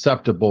more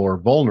susceptible or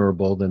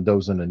vulnerable than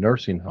those in a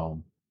nursing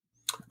home.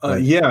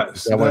 Yes.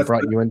 Is that what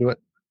brought you into it?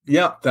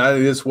 Yeah, that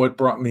is what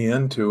brought me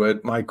into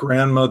it. My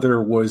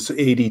grandmother was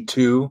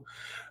 82.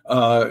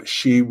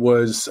 She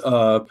was,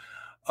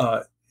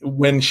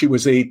 when she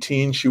was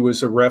 18, she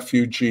was a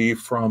refugee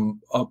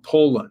from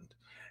Poland.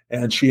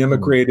 And she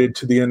immigrated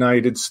to the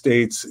United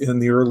States in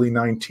the early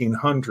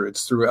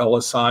 1900s through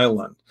Ellis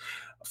Island,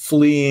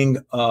 fleeing,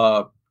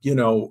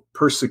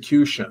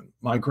 persecution.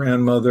 My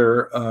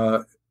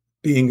grandmother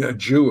being a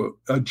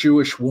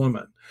Jewish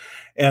woman.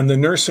 And the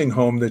nursing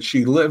home that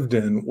she lived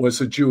in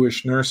was a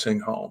Jewish nursing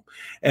home.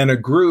 And a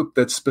group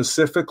that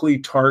specifically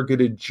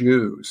targeted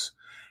Jews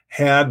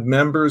had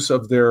members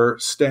of their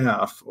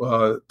staff,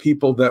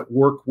 people that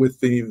work with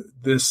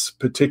this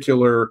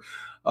particular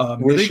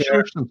Were they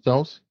Jewish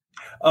themselves?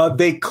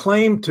 They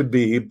claimed to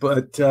be,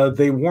 but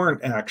they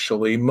weren't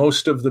actually.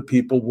 Most of the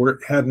people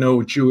had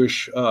no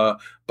Jewish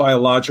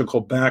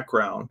biological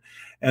background.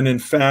 And in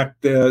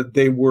fact,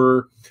 they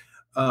were,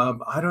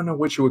 I don't know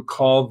what you would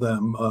call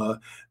them.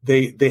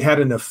 They had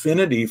an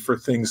affinity for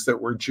things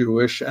that were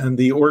Jewish, and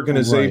the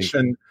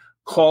organization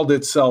called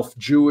itself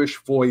Jewish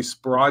Voice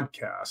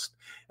Broadcast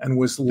and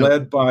was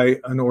led by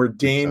an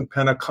ordained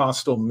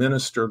Pentecostal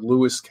minister,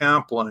 Lewis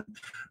Kaplan,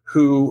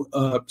 who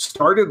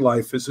started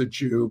life as a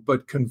Jew,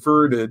 but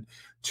converted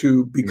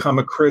to become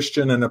a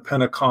Christian and a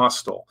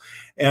Pentecostal.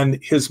 And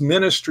his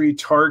ministry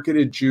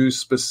targeted Jews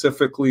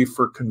specifically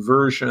for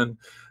conversion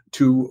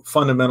to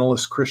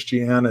fundamentalist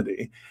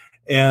Christianity.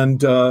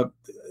 And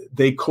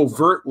they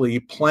covertly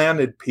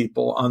planted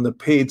people on the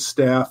paid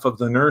staff of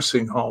the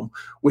nursing home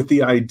with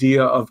the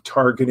idea of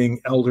targeting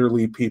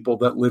elderly people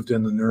that lived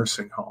in the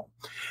nursing home.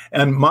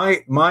 And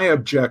my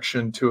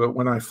objection to it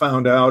when I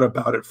found out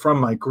about it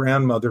from my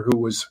grandmother, who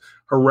was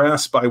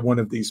harassed by one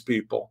of these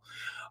people,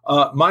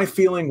 my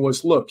feeling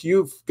was, look,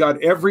 you've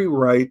got every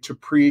right to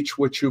preach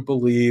what you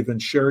believe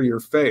and share your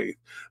faith,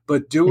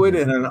 but do it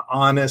in an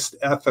honest,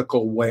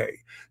 ethical way.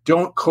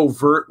 Don't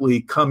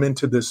covertly come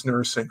into this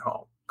nursing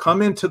home.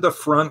 Come into the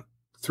front,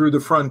 through the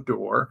front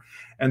door,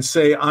 and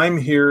say, I'm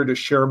here to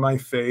share my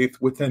faith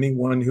with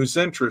anyone who's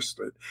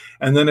interested.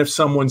 And then if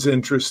someone's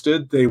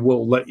interested, they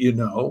will let you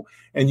know,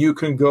 and you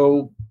can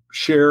go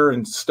share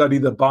and study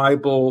the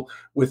Bible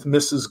with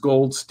Mrs.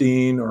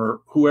 Goldstein or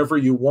whoever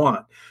you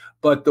want.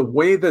 But the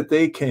way that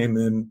they came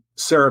in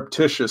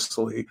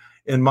surreptitiously,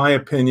 in my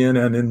opinion,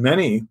 and in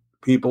many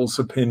people's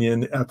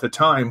opinion at the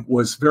time,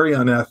 was very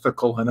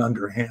unethical and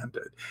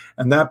underhanded.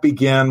 And that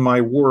began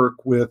my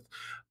work with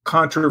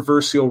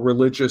controversial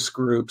religious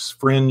groups,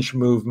 fringe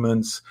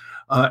movements,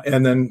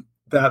 and then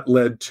that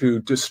led to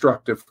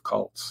destructive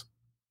cults.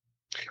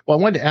 Well,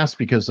 I wanted to ask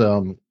because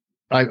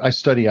I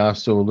study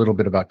also a little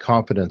bit about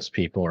confidence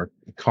people, or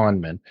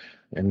con men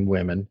and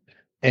women,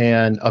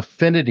 and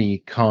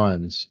affinity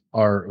cons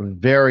are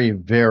very,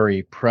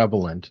 very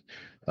prevalent.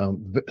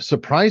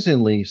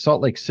 Surprisingly,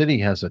 Salt Lake City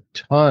has a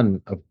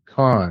ton of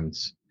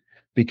cons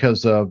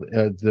because of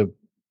the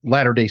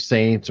Latter-day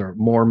Saints or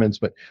Mormons,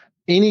 but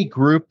any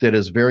group that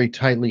is very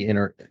tightly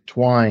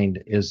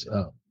intertwined is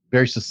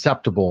very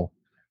susceptible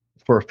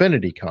for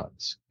affinity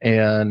cons.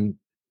 And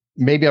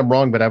maybe I'm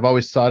wrong, but I've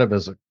always thought of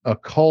as a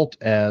cult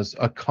as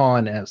a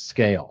con at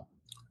scale.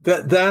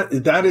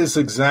 That is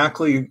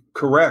exactly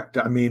correct.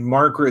 I mean,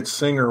 Margaret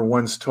Singer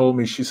once told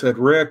me, she said,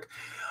 Rick,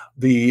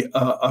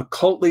 a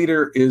cult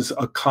leader is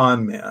a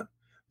con man.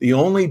 The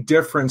only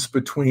difference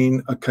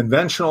between a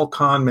conventional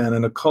con man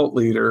and a cult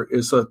leader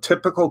is a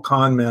typical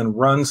con man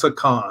runs a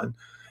con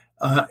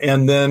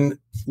and then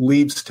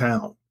leaves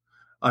town.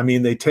 I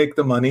mean, they take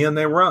the money and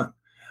they run.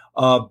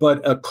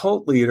 But a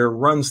cult leader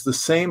runs the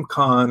same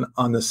con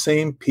on the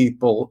same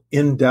people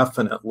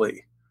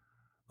indefinitely.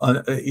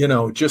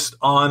 Just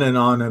on and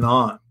on and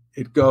on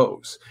it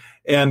goes.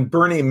 And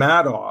Bernie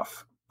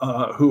Madoff,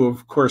 who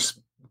of course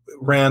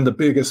ran the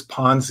biggest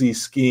Ponzi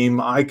scheme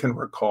I can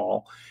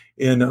recall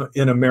in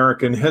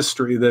American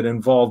history that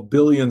involved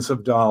billions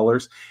of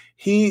dollars,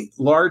 he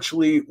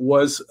largely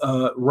was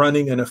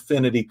running an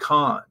affinity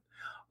con.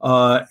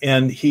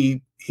 And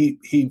he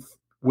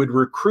would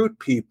recruit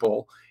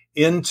people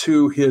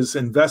into his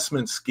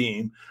investment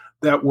scheme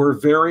that were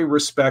very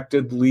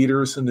respected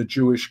leaders in the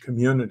Jewish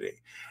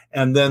community.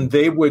 And then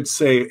they would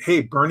say,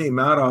 hey, Bernie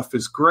Madoff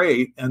is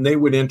great. And they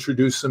would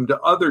introduce him to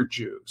other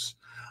Jews.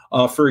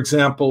 For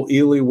example,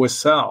 Elie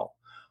Wiesel,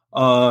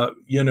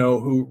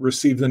 who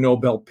received the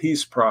Nobel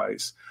Peace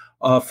Prize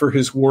for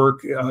his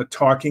work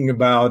talking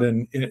about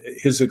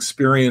his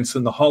experience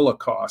in the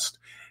Holocaust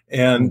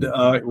and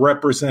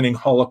representing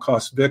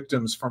Holocaust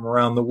victims from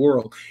around the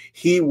world.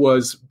 He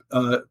was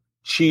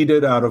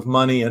cheated out of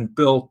money and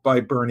built by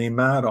Bernie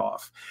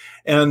Madoff.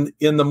 And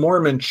in the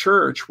Mormon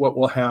church, what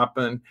will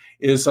happen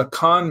is a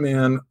con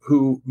man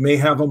who may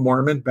have a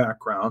Mormon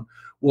background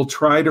will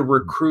try to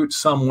recruit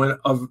someone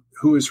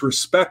who is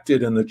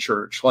respected in the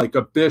church, like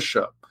a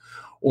bishop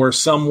or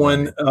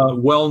someone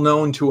well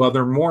known to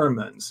other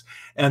Mormons.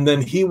 And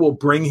then he will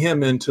bring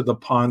him into the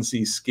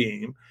Ponzi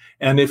scheme.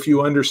 And if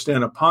you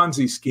understand a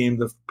Ponzi scheme,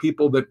 the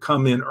people that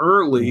come in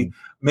early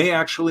may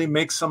actually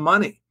make some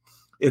money.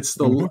 It's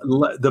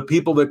the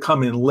people that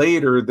come in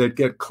later that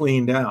get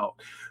cleaned out.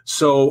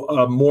 So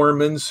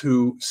Mormons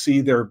who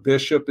see their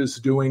bishop is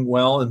doing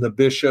well, and the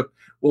bishop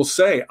will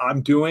say,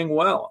 I'm doing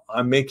well,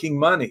 I'm making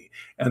money.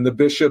 And the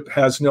bishop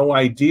has no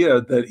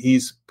idea that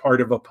he's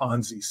part of a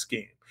Ponzi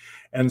scheme.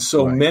 And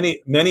so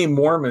many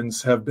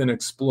Mormons have been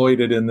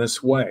exploited in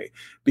this way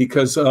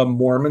because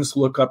Mormons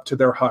look up to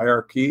their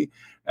hierarchy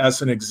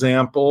as an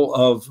example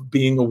of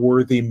being a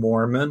worthy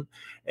Mormon.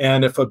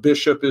 And if a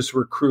bishop is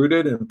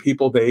recruited and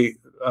people they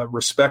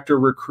respect are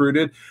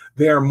recruited,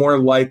 they are more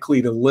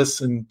likely to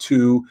listen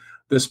to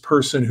this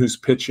person who's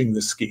pitching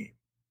the scheme.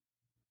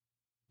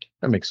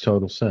 That makes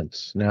total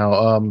sense.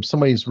 Now,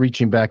 somebody's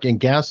reaching back in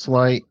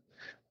Gaslight.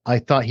 I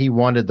thought he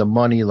wanted the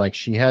money, like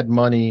she had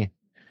money,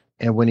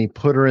 and when he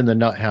put her in the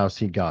nut house,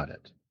 he got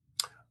it.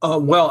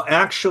 Well,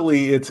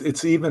 actually,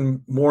 it's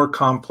even more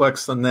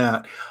complex than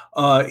that.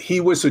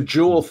 He was a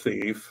jewel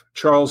thief.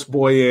 Charles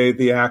Boyer,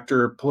 the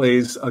actor,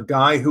 plays a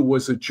guy who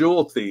was a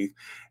jewel thief,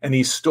 and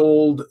he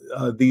stole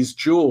these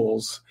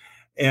jewels,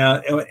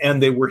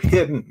 and they were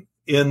hidden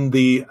in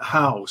the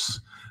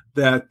house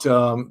that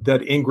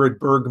Ingrid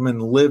Bergman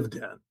lived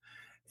in,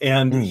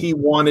 and he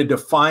wanted to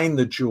find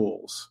the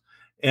jewels,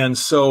 and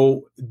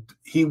so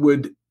he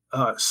would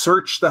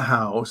search the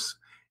house,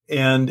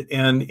 and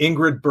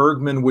Ingrid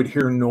Bergman would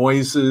hear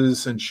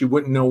noises, and she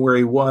wouldn't know where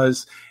he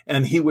was,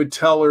 and he would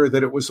tell her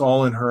that it was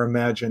all in her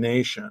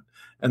imagination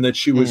and that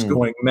she was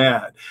going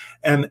mad,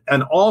 and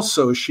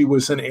also she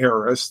was an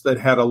heiress that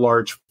had a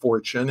large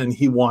fortune, and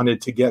he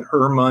wanted to get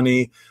her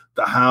money,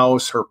 the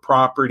house, her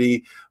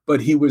property,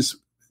 but he was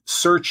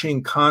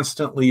searching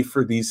constantly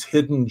for these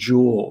hidden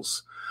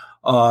jewels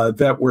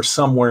that were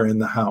somewhere in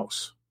the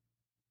house.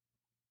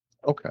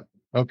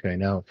 Okay.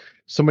 Now,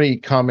 somebody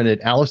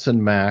commented,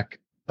 Allison Mack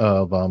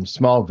of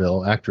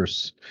Smallville,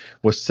 actress,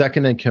 was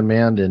second in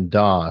command in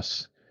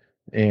DOS,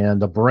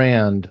 and the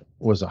brand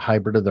was a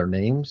hybrid of their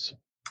names.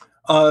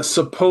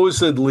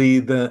 Supposedly,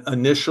 the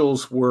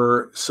initials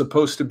were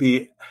supposed to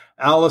be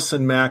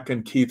Allison Mack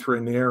and Keith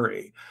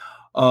Raniere.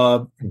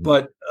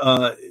 But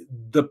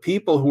the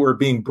people who were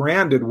being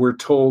branded were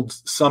told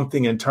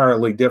something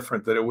entirely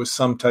different, that it was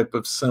some type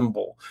of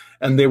symbol.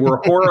 And they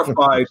were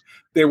horrified.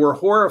 They were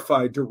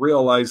horrified to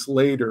realize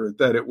later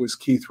that it was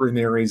Keith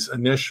Raniere's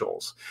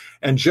initials.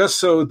 And just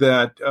so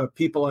that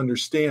people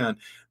understand,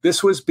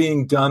 this was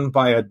being done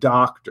by a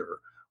doctor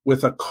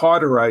with a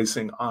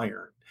cauterizing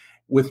iron,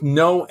 with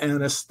no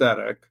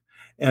anesthetic.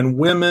 And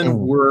women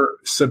were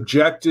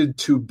subjected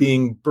to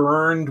being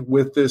burned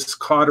with this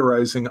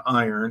cauterizing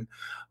iron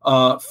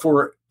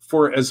for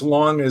as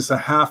long as a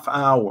half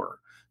hour,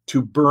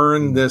 to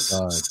burn this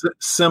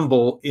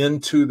symbol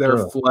into their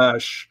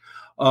flesh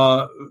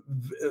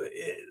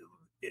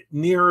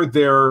near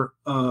their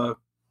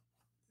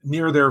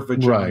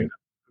vagina,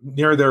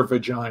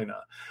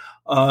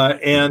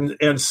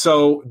 and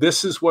so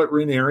this is what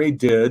Raniere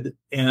did,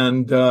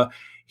 and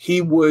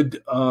he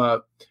would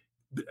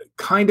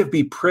kind of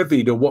be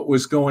privy to what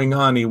was going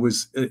on. He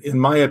was, in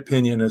my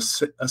opinion, a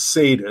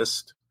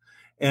sadist,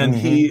 and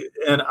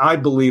and I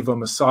believe a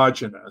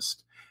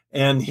misogynist.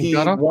 And he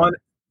got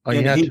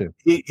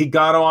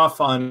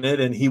off on it,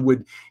 and he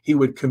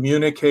would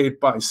communicate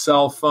by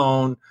cell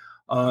phone.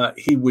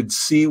 He would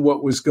see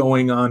what was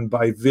going on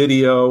by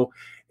video,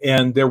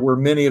 and there were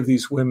many of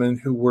these women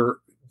who were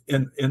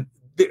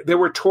they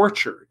were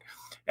tortured.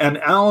 And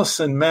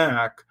Allison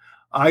Mack,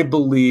 I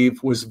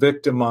believe, was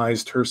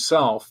victimized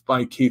herself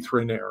by Keith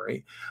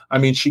Raniere. I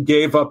mean, she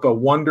gave up a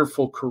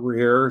wonderful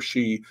career.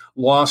 She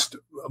lost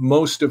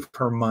most of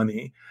her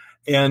money,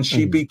 and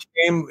she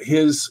became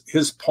his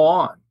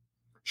pawn.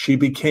 She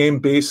became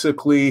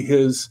basically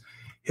his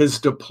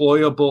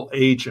deployable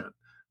agent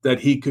that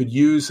he could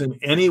use in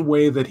any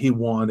way that he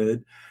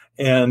wanted.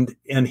 And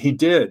he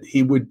did.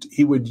 He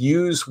would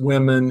use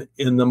women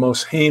in the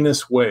most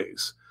heinous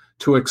ways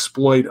to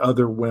exploit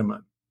other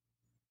women.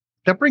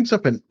 That brings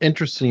up an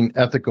interesting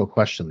ethical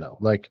question, though.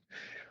 Like,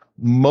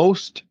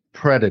 most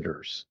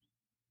predators,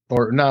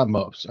 or not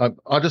most,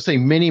 I'll just say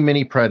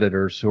many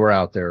predators who are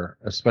out there,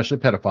 especially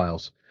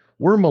pedophiles,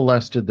 were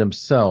molested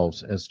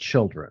themselves as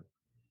children.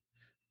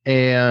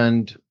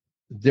 And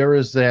there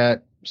is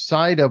that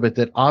side of it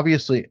that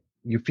obviously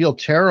you feel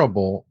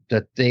terrible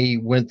that they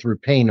went through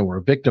pain and were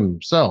a victim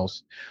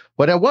themselves.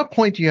 But at what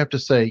point do you have to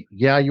say,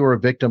 yeah, you were a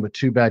victim, but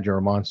too bad you're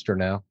a monster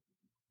now?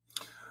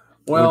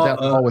 Well, would that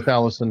fall with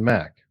Allison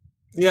Mack?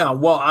 Yeah,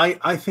 well,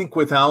 I think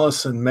with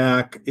Allison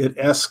Mack, it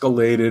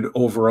escalated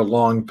over a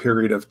long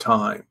period of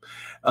time,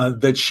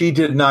 that she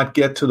did not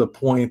get to the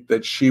point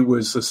that she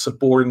was a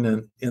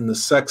subordinate in the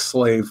sex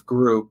slave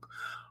group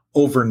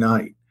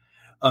overnight.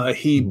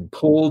 He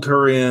pulled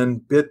her in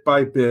bit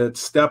by bit,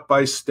 step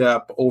by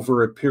step,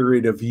 over a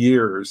period of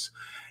years.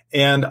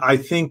 And I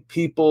think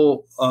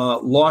people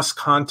lost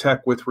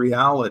contact with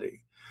reality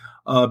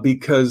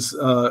because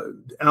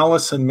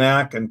Allison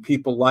Mack and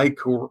people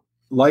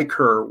like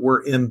her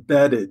were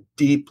embedded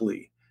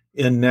deeply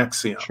in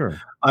NXIVM.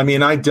 Sure. I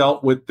mean, I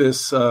dealt with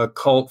this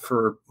cult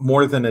for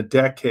more than a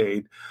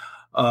decade,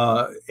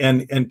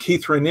 and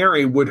Keith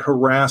Raniere would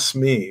harass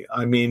me.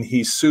 I mean,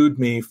 he sued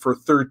me for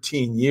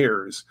 13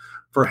 years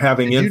for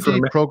having information.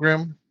 Did you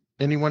deprogram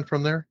anyone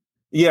from there?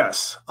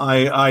 Yes,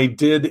 I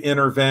did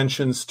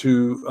interventions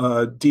to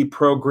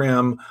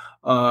deprogram,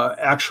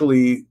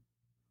 actually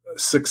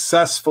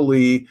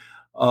successfully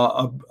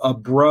a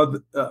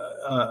brother,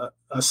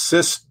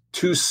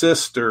 two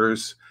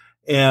sisters,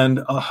 and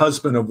a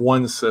husband of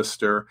one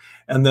sister.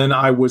 And then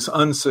I was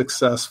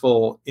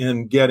unsuccessful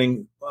in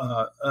getting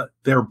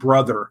their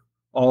brother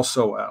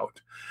also out.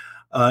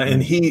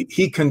 And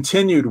he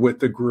continued with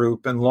the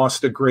group and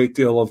lost a great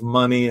deal of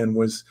money and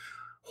was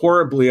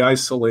horribly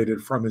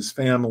isolated from his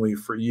family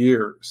for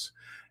years.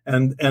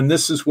 And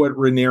this is what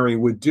Raniere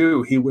would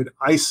do. He would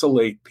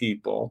isolate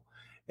people.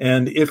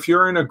 And if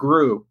you're in a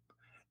group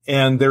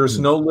and there's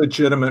no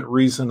legitimate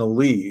reason to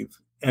leave,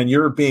 and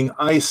you're being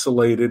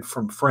isolated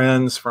from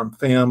friends, from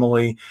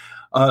family,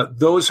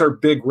 those are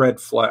big red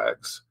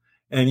flags.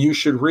 And you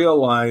should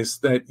realize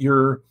that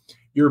you're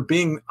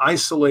being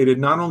isolated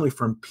not only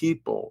from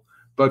people,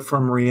 but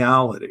from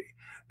reality,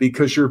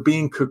 because you're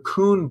being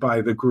cocooned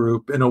by the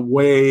group in a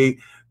way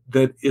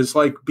that is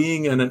like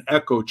being in an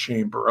echo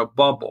chamber, a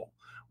bubble,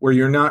 where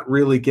you're not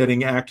really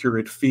getting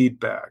accurate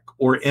feedback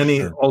or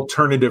any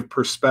alternative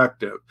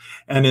perspective.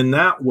 And in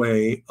that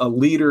way, a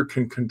leader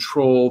can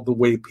control the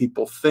way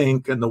people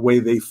think and the way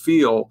they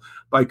feel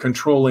by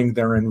controlling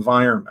their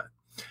environment.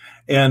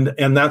 And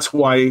that's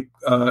why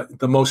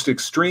the most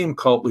extreme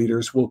cult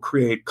leaders will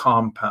create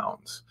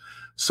compounds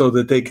so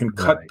that they can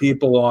cut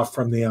people off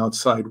from the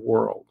outside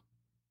world.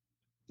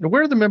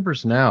 Where are the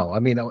members now? I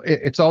mean,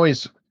 it's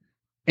always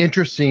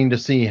interesting to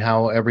see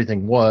how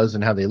everything was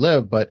and how they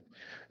live, but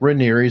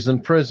Raniere's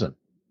in prison.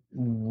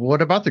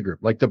 What about the group?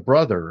 Like the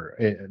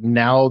brother,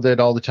 now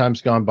that all the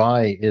time's gone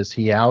by, is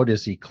he out?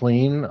 Is he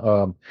clean?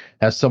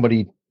 Has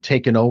somebody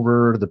taken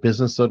over the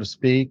business, so to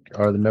speak?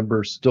 Are the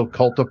members still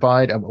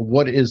cultified?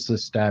 What is the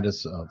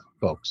status of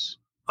folks?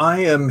 I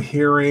am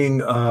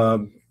hearing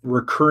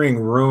recurring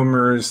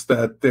rumors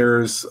that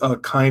there's a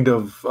kind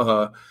of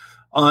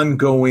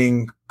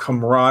ongoing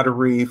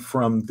camaraderie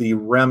from the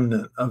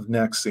remnant of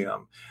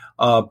NXIVM,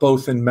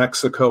 both in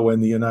Mexico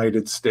and the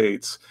United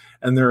States.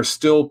 And there are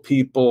still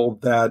people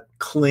that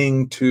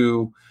cling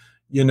to,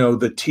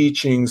 the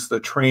teachings, the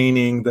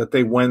training that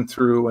they went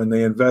through, and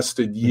they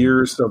invested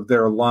years of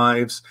their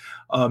lives,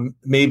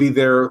 maybe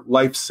their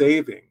life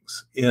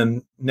savings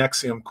in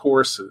NXIVM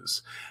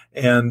courses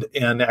and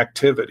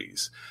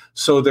activities.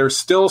 So there's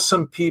still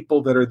some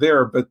people that are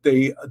there, but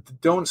they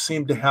don't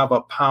seem to have a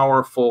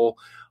powerful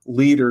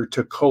leader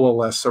to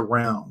coalesce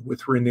around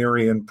with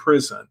Raniere in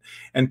prison.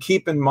 And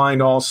keep in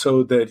mind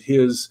also that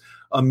his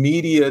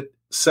immediate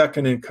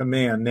second in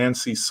command,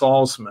 Nancy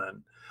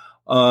Salzman,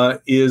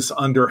 is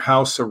under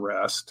house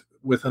arrest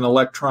with an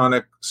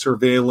electronic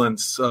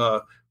surveillance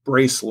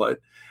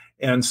bracelet.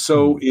 And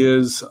so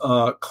is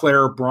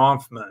Claire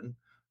Bronfman,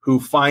 who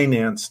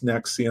financed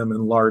NXIVM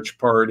in large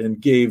part and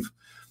gave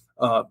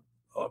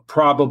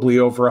probably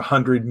over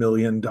 $100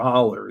 million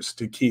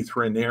to Keith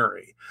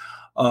Raniere,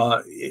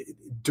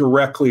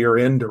 directly or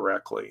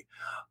indirectly.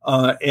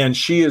 And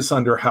she is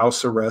under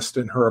house arrest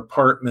in her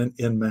apartment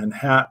in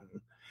Manhattan.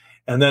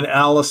 And then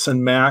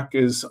Allison Mack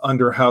is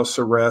under house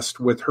arrest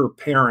with her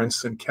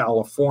parents in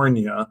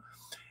California.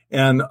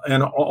 And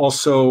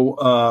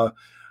also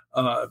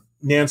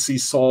Nancy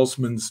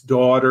Salzman's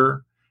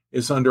daughter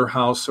is under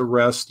house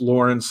arrest,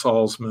 Lauren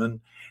Salzman,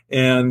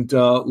 and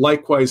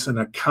likewise an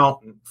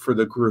accountant for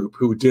the group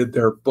who did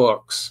their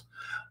books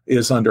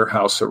is under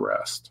house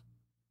arrest.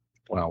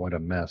 Wow, what a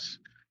mess.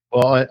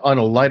 Well, on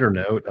a lighter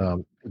note,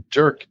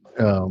 Dirk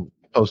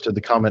posted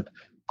the comment,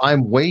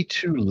 "I'm way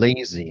too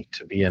lazy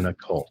to be in a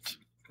cult."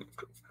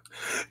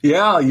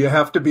 Yeah, you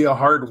have to be a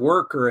hard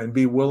worker and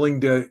be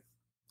willing to,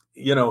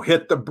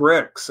 hit the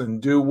bricks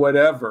and do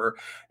whatever.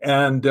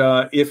 And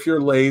if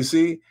you're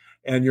lazy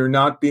and you're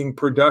not being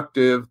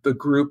productive, the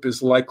group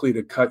is likely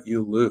to cut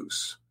you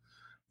loose.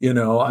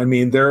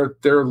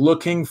 They're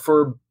looking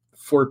for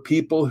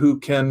people who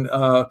can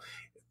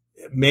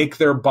make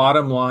their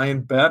bottom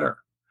line better.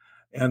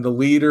 And the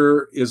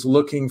leader is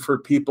looking for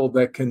people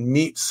that can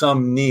meet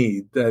some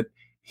need that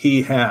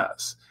he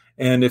has.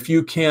 And if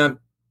you can't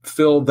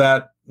fill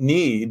that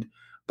need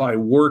by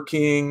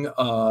working,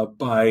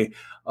 by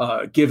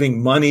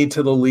giving money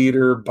to the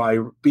leader, by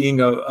being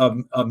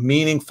a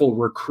meaningful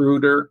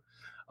recruiter,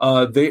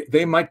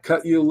 they might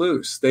cut you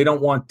loose. They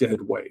don't want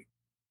dead weight.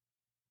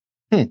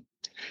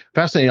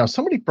 Fascinating. Now,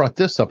 somebody brought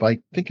this up. I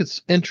think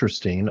it's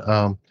interesting.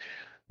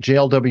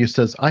 JLW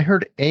says, "I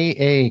heard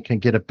AA can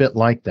get a bit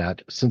like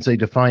that since they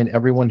define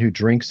everyone who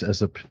drinks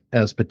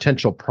as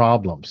potential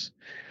problems."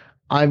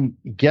 I'm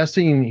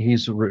guessing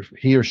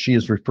he or she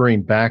is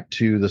referring back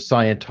to the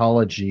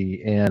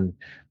Scientology and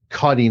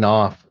cutting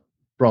off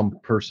from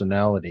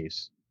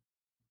personalities.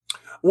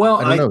 Well,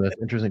 I don't know. That's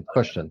an interesting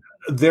question.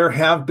 There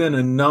have been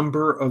a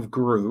number of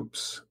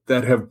groups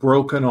that have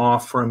broken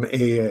off from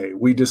AA.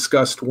 We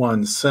discussed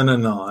one,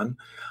 Synanon.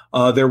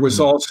 There was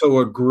also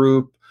a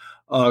group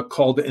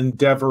called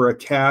Endeavor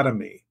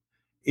Academy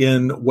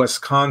in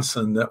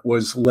Wisconsin that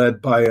was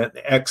led by an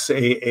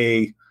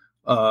ex-AA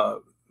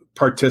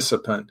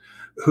participant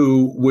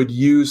who would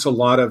use a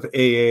lot of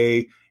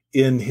AA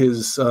in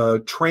his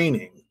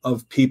training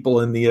of people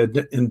in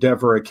the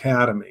Endeavor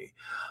Academy.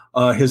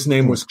 His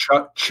name was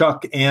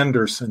Chuck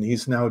Anderson.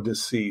 He's now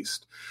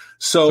deceased.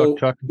 So,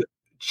 Chuck.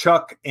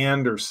 Chuck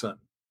Anderson.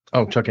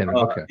 Oh, Chuck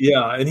Anderson. Okay.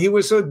 Yeah, and he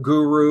was a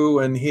guru,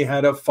 and he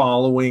had a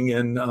following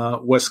in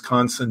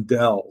Wisconsin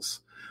Dells,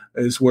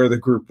 is where the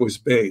group was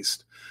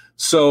based.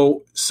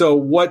 So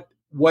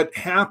what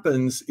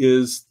happens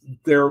is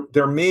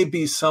there may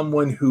be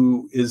someone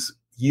who is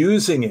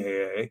using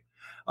AA.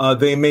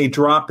 They may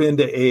drop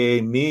into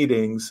AA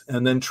meetings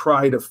and then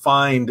try to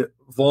find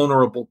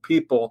vulnerable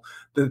people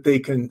that they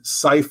can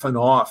siphon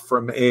off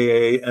from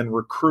AA and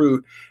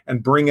recruit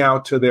and bring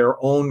out to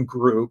their own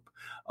group.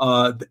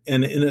 And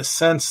in a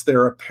sense,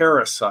 they're a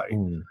parasite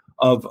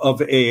of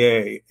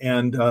AA.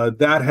 And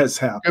that has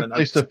happened. Good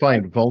place to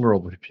find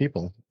vulnerable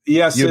people.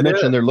 Yes, you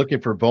mentioned they're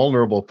looking for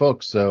vulnerable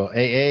folks. So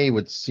AA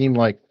would seem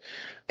like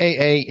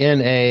AA,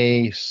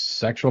 NA,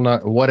 sexual,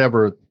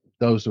 whatever,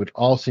 those would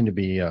all seem to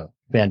be a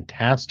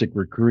fantastic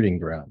recruiting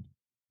ground.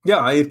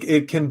 Yeah,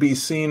 it can be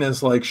seen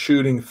as like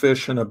shooting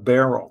fish in a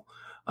barrel.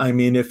 I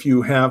mean, if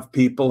you have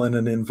people in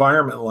an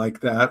environment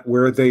like that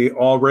where they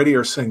already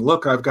are saying,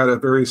 look, I've got a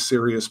very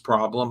serious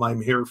problem,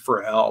 I'm here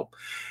for help.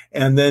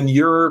 And then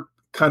you're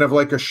kind of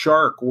like a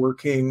shark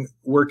working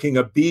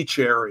a beach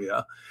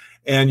area,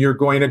 and you're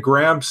going to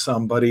grab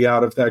somebody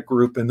out of that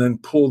group and then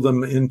pull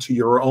them into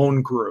your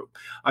own group.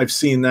 I've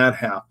seen that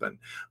happen.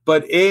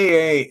 But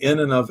AA in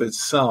and of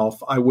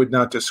itself, I would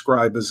not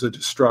describe as a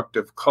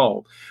destructive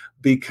cult,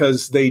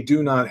 because they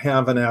do not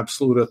have an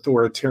absolute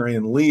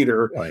authoritarian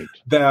leader. Right.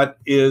 that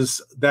is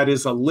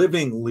a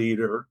living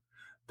leader.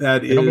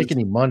 They don't make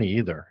any money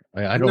either.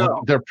 I don't.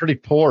 No. They're pretty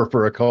poor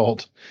for a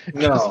cult.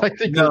 No, I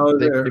think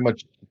they pretty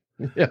much.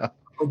 Yeah.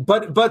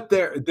 But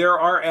there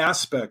are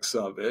aspects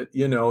of it.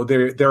 You know,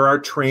 there are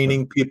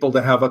training people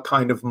to have a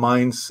kind of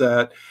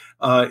mindset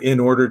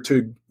in order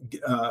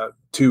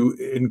to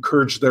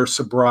encourage their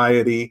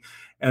sobriety,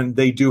 and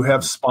they do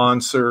have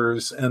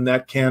sponsors, and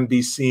that can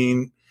be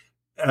seen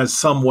as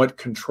somewhat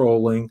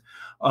controlling.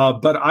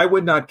 But I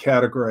would not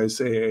categorize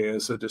AA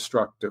as a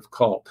destructive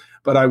cult.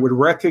 But I would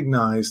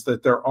recognize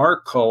that there are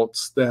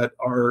cults that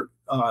are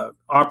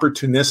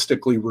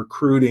opportunistically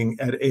recruiting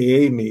at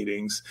AA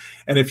meetings.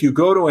 And if you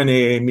go to an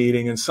AA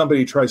meeting and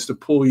somebody tries to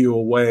pull you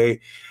away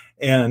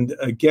and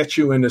get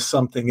you into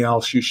something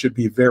else, you should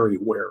be very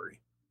wary.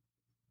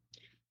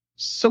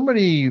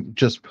 Somebody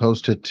just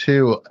posted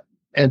too,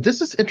 and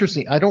this is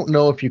interesting. I don't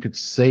know if you could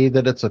say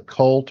that it's a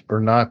cult or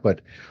not,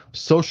 but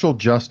social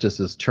justice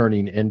is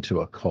turning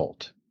into a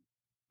cult.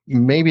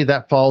 Maybe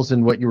that falls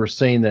in what you were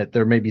saying, that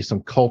there may be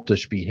some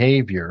cultish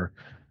behavior,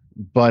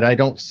 but I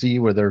don't see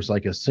where there's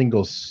like a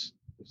single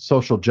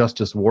social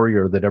justice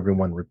warrior that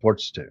everyone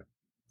reports to.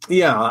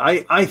 Yeah,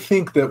 I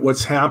think that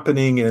what's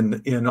happening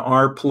in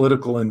our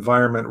political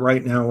environment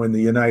right now in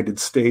the United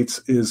States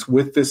is,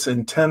 with this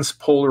intense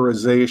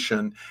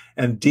polarization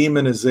and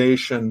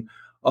demonization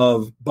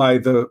of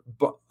the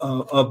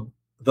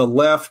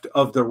left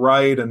of the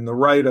right and the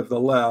right of the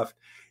left,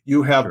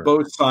 you have Sure.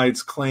 both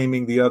sides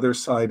claiming the other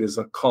side is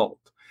a cult.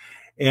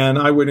 And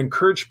I would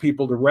encourage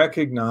people to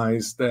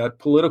recognize that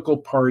political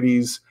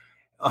parties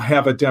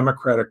have a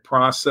democratic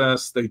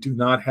process. They do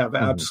not have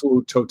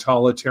absolute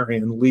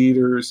totalitarian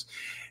leaders.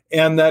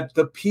 And that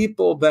the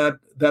people that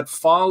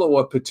follow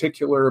a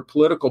particular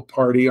political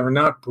party are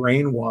not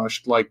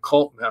brainwashed like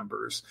cult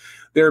members.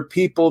 They're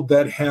people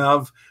that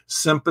have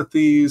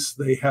sympathies,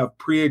 they have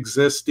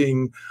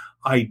pre-existing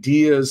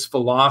ideas,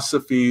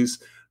 philosophies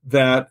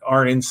that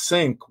are in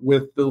sync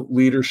with the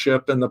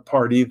leadership and the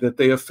party that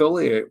they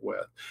affiliate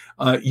with.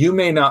 You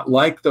may not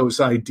like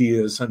those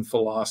ideas and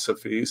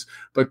philosophies,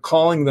 but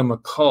calling them a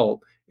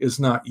cult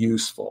is not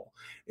useful.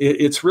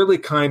 It's really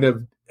kind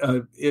of,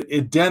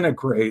 it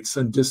denigrates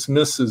and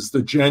dismisses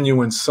the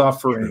genuine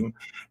suffering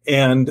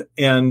and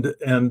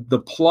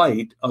the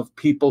plight of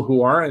people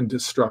who are in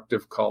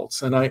destructive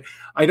cults. And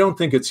I don't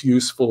think it's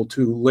useful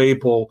to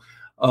label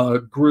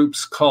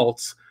groups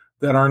cults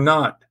that are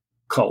not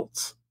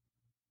cults.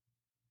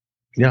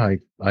 Yeah,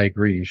 I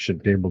agree. You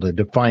should be able to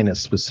define it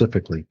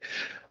specifically.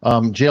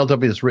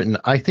 JLW has written,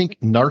 I think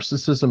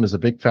narcissism is a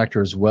big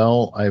factor as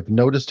well. I've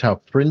noticed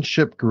how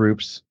friendship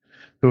groups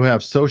who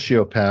have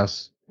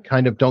sociopaths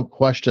kind of don't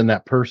question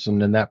that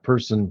person, and that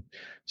person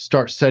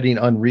starts setting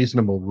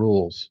unreasonable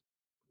rules.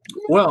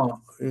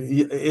 Well,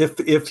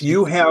 if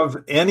you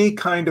have any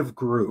kind of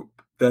group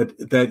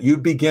that you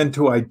begin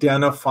to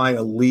identify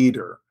a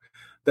leader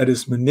that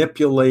is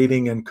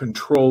manipulating and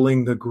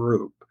controlling the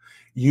group,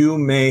 you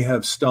may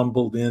have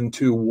stumbled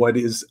into what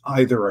is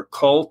either a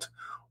cult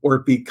or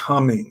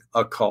becoming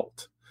a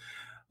cult.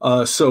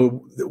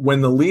 So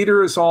when the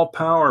leader is all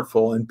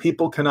powerful and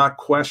people cannot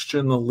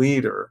question the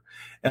leader,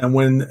 and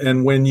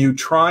when you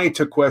try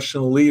to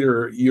question the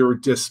leader, you're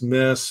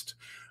dismissed,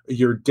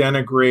 you're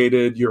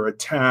denigrated, you're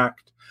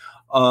attacked,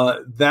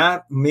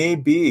 that may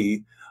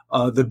be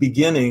the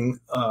beginning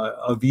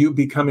of you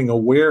becoming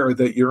aware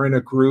that you're in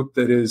a group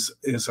that is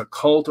a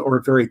cult or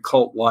very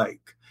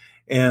cult-like.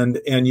 And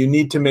you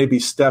need to maybe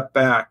step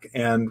back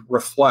and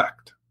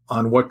reflect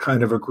on what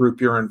kind of a group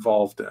you're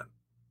involved in.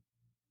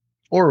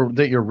 Or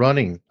that you're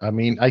running. I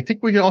mean, I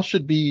think we all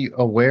should be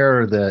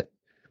aware that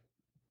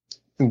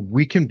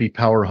we can be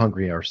power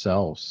hungry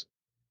ourselves.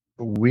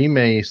 we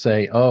may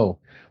say, oh,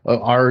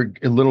 our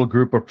little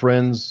group of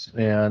friends,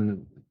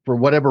 and for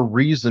whatever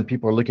reason,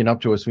 people are looking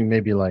up to us. We may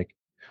be like,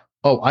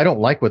 oh, I don't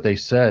like what they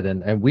said,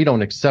 and we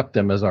don't accept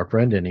them as our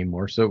friend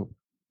anymore. So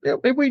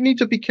maybe we need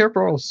to be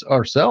careful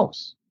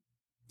ourselves.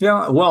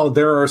 Yeah, well,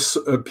 there are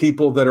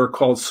people that are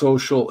called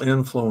social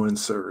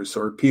influencers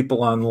or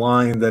people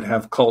online that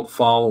have cult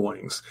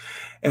followings.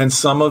 And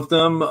some of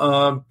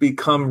them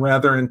become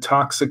rather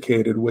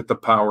intoxicated with the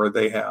power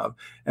they have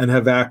and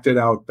acted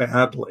out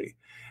badly.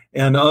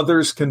 And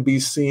others can be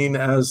seen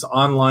as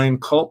online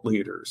cult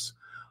leaders.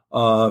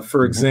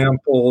 For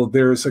example,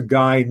 there's a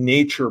guy,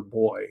 Nature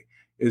Boy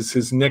is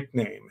his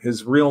nickname.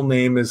 His real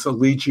name is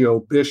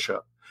Eligio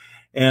Bishop.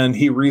 And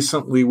he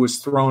recently was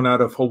thrown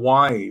out of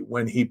Hawaii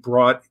when he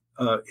brought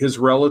his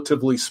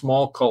relatively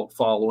small cult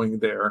following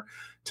there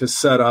to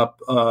set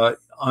up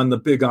on the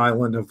big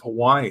island of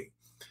Hawaii.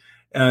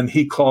 And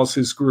he calls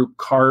his group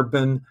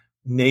Carbon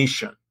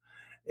Nation.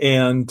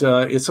 And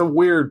it's a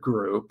weird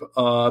group,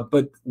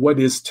 but what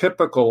is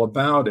typical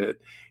about it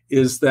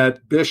is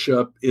that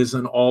Bishop is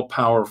an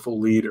all-powerful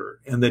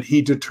leader and that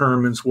he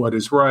determines what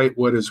is right,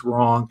 what is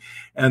wrong,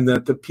 and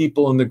that the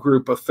people in the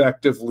group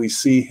effectively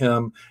see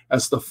him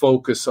as the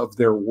focus of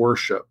their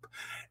worship,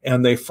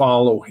 and they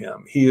follow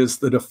him. He is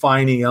the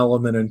defining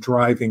element and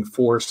driving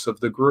force of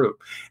the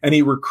group. And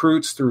he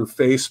recruits through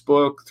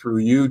Facebook,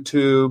 through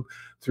YouTube,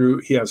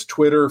 he has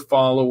Twitter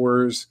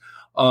followers.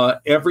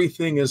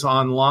 Everything is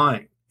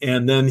online.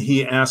 And then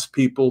he asks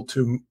people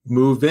to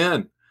move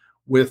in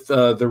with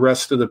the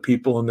rest of the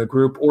people in the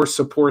group or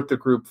support the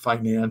group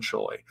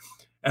financially.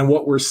 And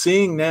what we're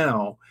seeing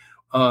now...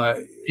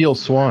 Teal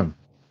Swan.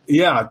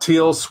 Yeah,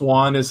 Teal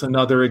Swan is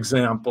another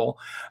example.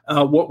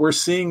 What we're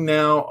seeing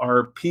now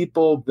are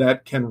people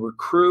that can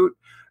recruit,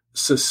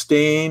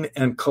 sustain,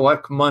 and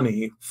collect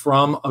money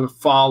from a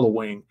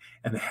following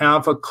and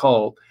have a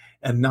cult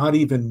and not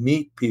even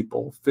meet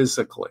people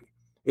physically.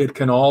 It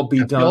can all be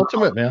done. The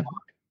ultimate, man.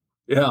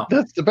 Yeah.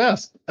 That's the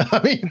best.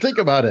 I mean, think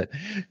about it.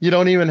 You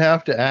don't even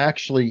have to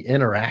actually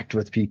interact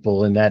with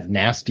people in that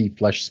nasty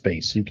flesh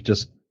space. You could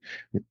just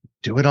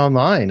do it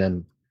online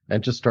and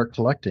just start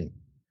collecting.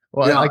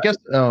 Well, yeah. I guess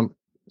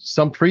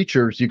some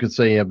preachers, you could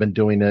say, have been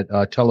doing it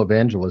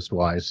televangelist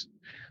wise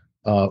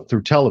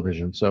through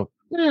television. So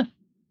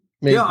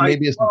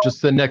maybe it's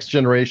just the next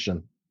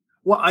generation.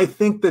 Well, I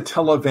think the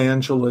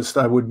televangelist,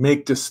 I would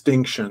make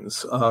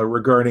distinctions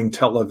regarding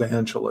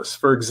televangelists.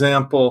 For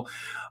example,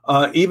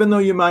 even though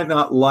you might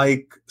not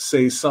like,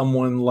 say,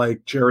 someone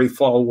like Jerry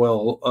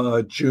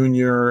Falwell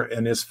Jr.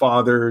 and his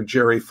father,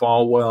 Jerry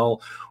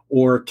Falwell,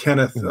 or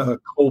Kenneth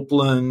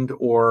Copeland,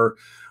 or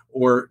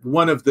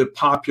one of the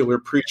popular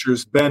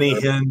preachers, Benny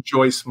Hinn,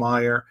 Joyce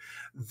Meyer,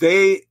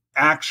 they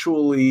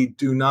actually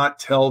do not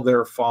tell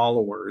their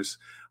followers,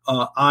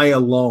 I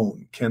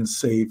alone can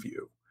save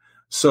you.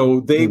 So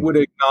they would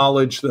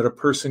acknowledge that a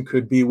person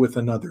could be with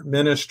another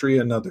ministry,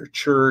 another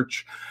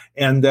church,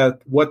 and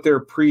that what they're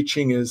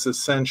preaching is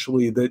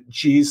essentially that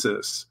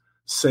Jesus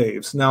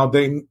saves. Now,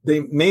 they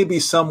may be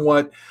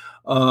somewhat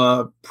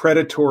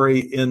predatory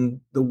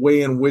in the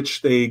way in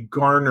which they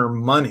garner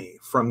money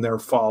from their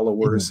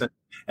followers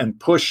and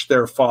push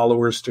their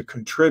followers to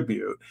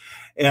contribute.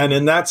 And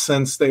in that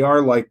sense, they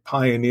are like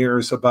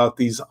pioneers about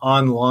these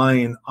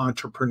online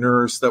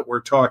entrepreneurs that we're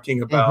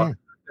talking about.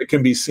 That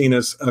can be seen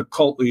as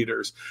cult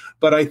leaders.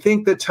 But I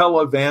think the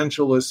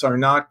televangelists are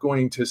not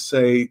going to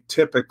say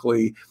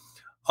typically,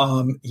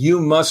 you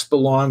must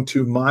belong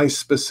to my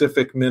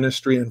specific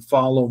ministry and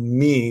follow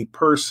me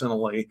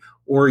personally,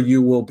 or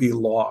you will be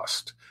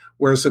lost.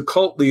 Whereas a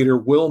cult leader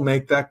will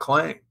make that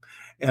claim.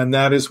 And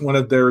that is one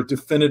of their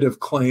definitive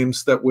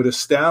claims that would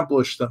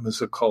establish them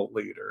as a cult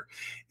leader,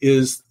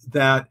 is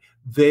that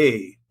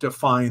they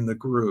define the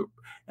group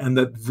and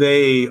that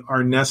they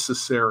are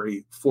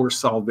necessary for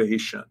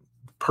salvation.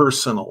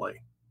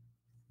 Personally.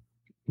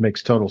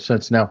 Makes total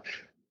sense. Now,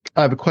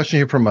 I have a question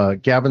here from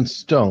Gavin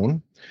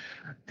Stone,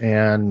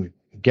 and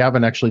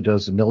Gavin actually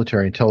does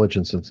military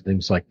intelligence and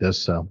things like this.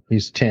 So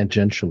he's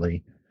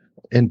tangentially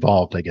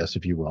involved, I guess,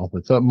 if you will,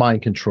 with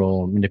mind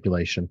control and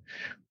manipulation.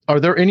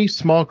 Are there any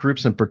small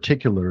groups in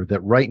particular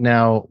that right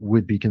now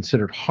would be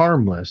considered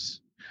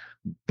harmless,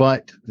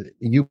 but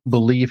you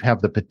believe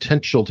have the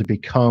potential to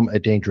become a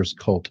dangerous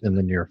cult in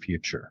the near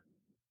future?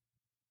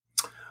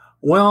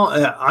 Well,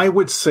 I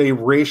would say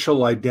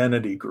racial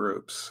identity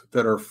groups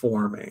that are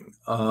forming.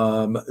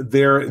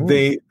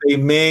 They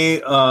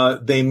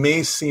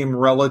may seem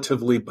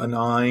relatively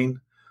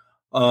benign.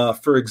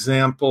 For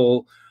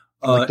example,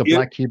 like the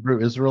Black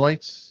Hebrew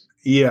Israelites.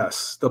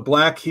 Yes, the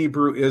Black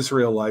Hebrew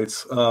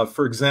Israelites.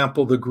 For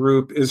example, the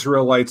group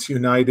Israelites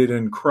United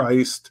in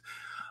Christ,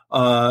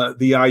 the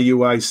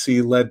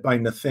IUIC, led by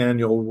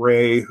Nathaniel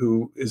Ray,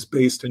 who is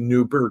based in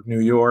Newburgh, New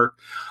York.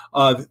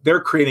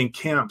 They're creating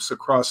camps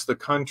across the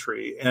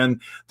country,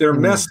 and their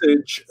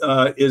message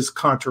is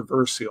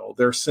controversial.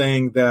 They're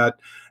saying that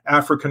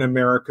African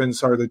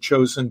Americans are the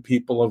chosen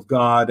people of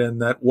God and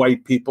that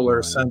white people are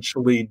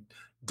essentially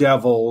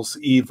devils,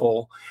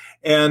 evil,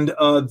 and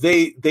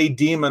they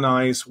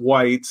demonize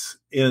whites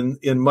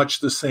in much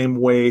the same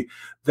way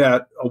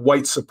that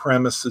white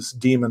supremacists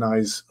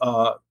demonize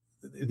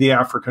the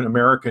African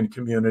American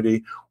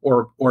community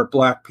or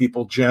Black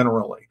people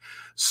generally.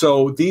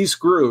 So these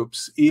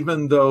groups,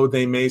 even though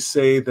they may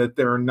say that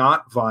they're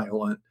not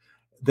violent,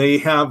 they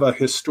have a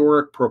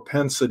historic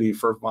propensity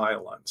for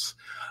violence.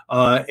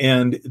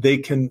 And they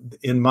can,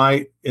 in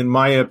my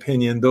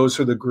opinion, those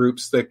are the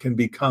groups that can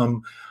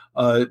become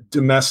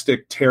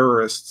domestic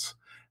terrorists,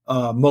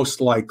 most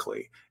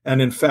likely.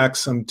 And in fact,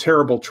 some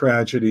terrible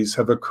tragedies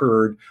have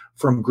occurred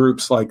from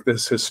groups like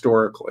this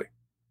historically.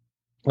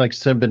 Like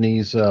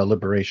Symbionese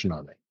Liberation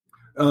Army.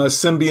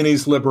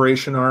 Symbionese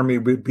Liberation Army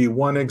would be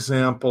one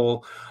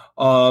example.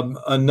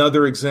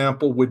 Another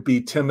example would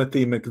be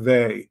Timothy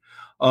McVeigh,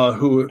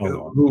 who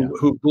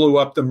blew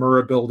up the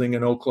Murrah building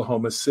in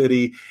Oklahoma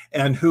City,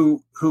 and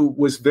who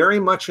was very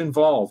much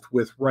involved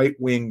with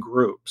right-wing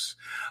groups.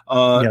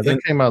 They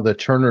came out of the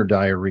Turner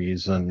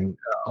Diaries and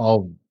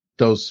all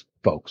those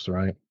folks,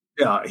 right?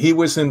 Yeah, he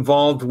was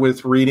involved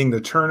with reading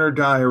the Turner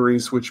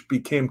Diaries, which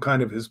became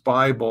kind of his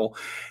Bible,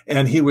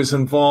 and he was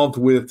involved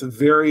with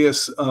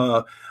various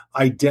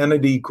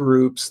identity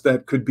groups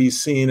that could be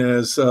seen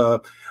as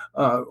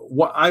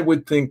what I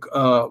would think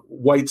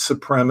white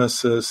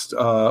supremacist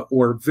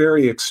or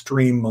very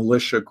extreme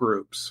militia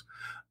groups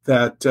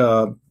that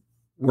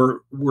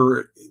were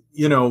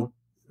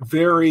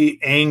very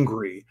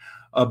angry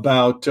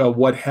about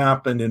what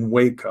happened in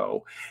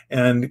Waco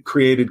and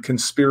created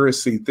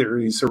conspiracy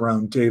theories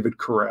around David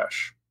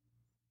Koresh.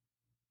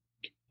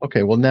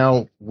 Okay, well,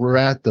 now we're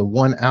at the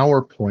 1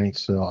 hour point,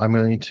 so I'm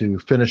going to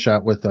finish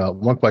out with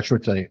one question,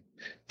 which I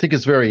think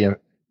is very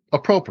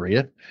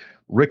appropriate.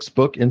 Rick's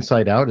book,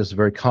 Inside Out, is a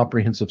very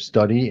comprehensive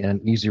study and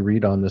easy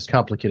read on this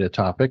complicated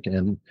topic.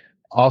 And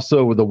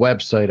also with the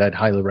website, I'd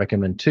highly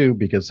recommend too,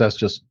 because that's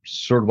just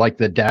sort of like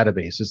the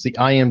database. It's the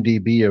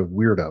IMDb of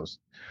weirdos.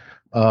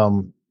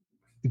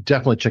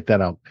 Definitely check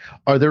that out.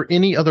 Are there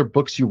any other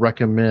books you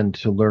recommend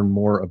to learn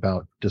more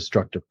about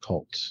destructive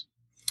cults?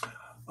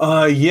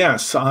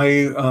 Yes,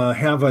 I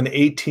have an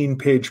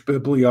 18-page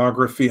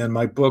bibliography in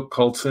my book,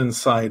 Cults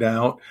Inside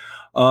Out.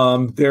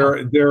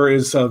 There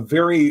is a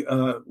very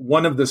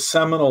one of the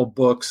seminal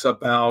books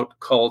about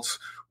cults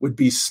would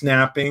be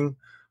Snapping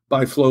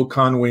by Flo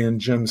Conway and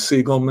Jim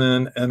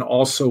Siegelman, and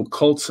also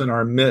Cults in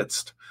Our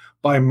Midst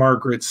by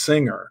Margaret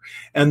Singer.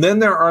 And then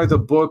there are the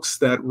books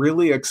that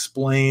really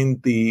explain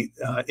the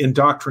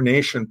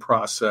indoctrination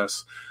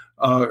process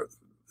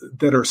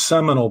that are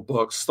seminal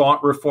books: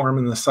 Thought Reform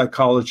and the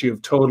Psychology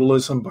of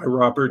Totalism by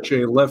Robert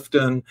J.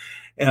 Lifton,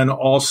 and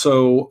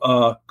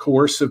also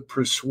Coercive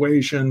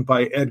Persuasion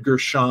by Edgar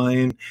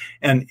Schein,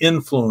 and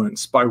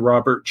Influence by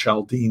Robert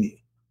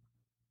Cialdini.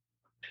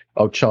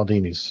 Oh,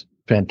 Cialdini's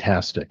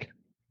fantastic.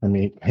 I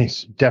mean,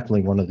 he's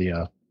definitely one of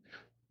the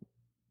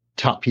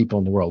top people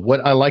in the world.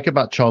 What I like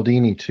about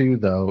Cialdini too,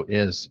 though,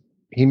 is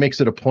he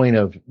makes it a point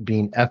of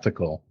being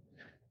ethical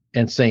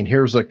and saying,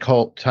 here's a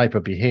cult type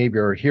of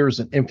behavior, or here's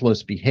an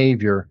influence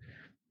behavior,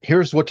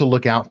 here's what to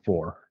look out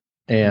for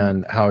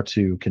and how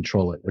to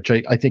control it, which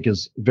I think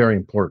is very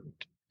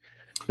important.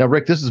 Now,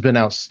 Rick, this has been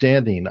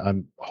outstanding.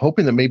 I'm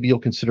hoping that maybe you'll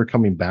consider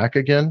coming back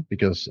again,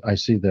 because I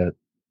see that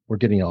we're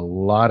getting a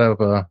lot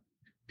of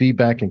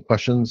feedback and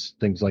questions,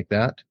 things like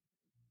that.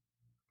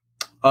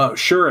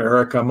 Sure,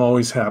 Eric. I'm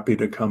always happy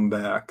to come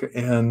back.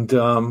 And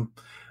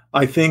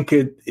I think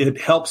it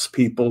helps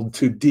people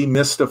to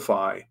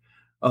demystify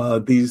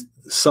this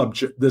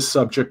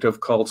subject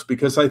of cults,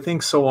 because I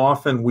think so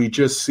often we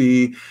just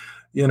see,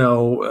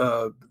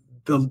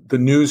 the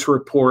news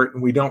report,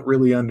 and we don't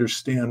really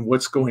understand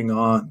what's going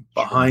on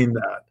behind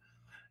that.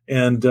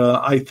 And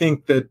I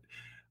think that,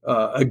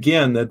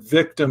 again, that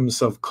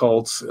victims of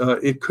cults,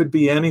 it could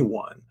be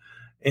anyone.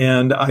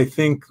 And I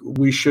think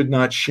we should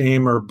not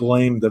shame or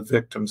blame the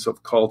victims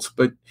of cults,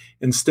 but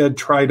instead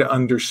try to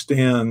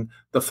understand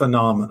the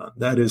phenomenon.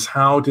 That is,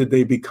 how did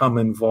they become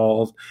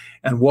involved,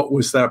 and what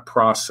was that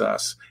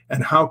process,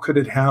 and how could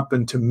it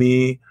happen to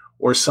me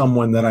or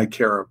someone that I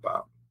care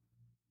about?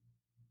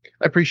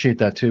 I appreciate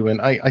that too.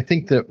 And I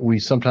think that we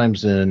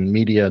sometimes in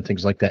media and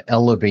things like that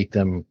elevate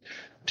them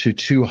to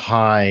too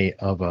high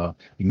of a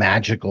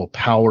magical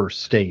power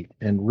state.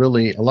 And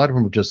really, a lot of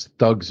them are just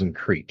thugs and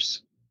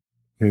creeps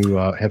who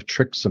have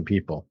tricked some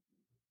people.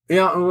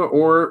 Yeah,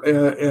 or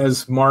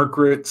as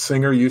Margaret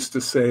Singer used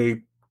to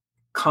say,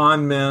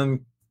 con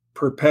men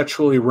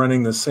perpetually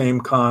running the same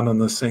con on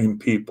the same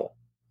people.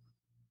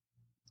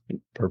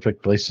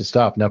 Perfect place to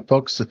stop. Now,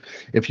 folks,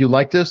 if you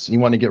like this, you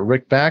want to get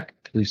Rick back,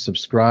 please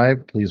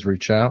subscribe, please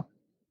reach out,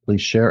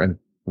 please share. And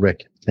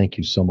Rick, thank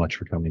you so much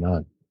for coming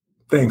on.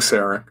 Thanks,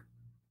 Eric.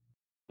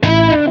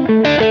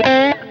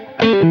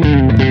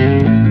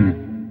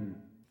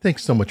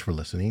 Thanks so much for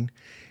listening.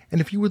 And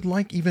if you would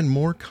like even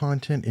more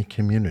content and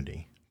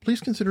community,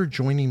 please consider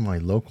joining my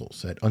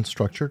locals at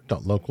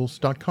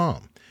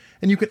unstructured.locals.com.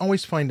 And you can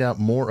always find out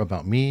more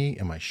about me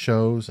and my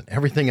shows and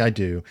everything I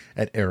do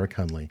at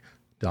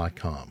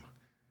erichunley.com.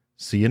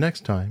 See you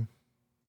next time.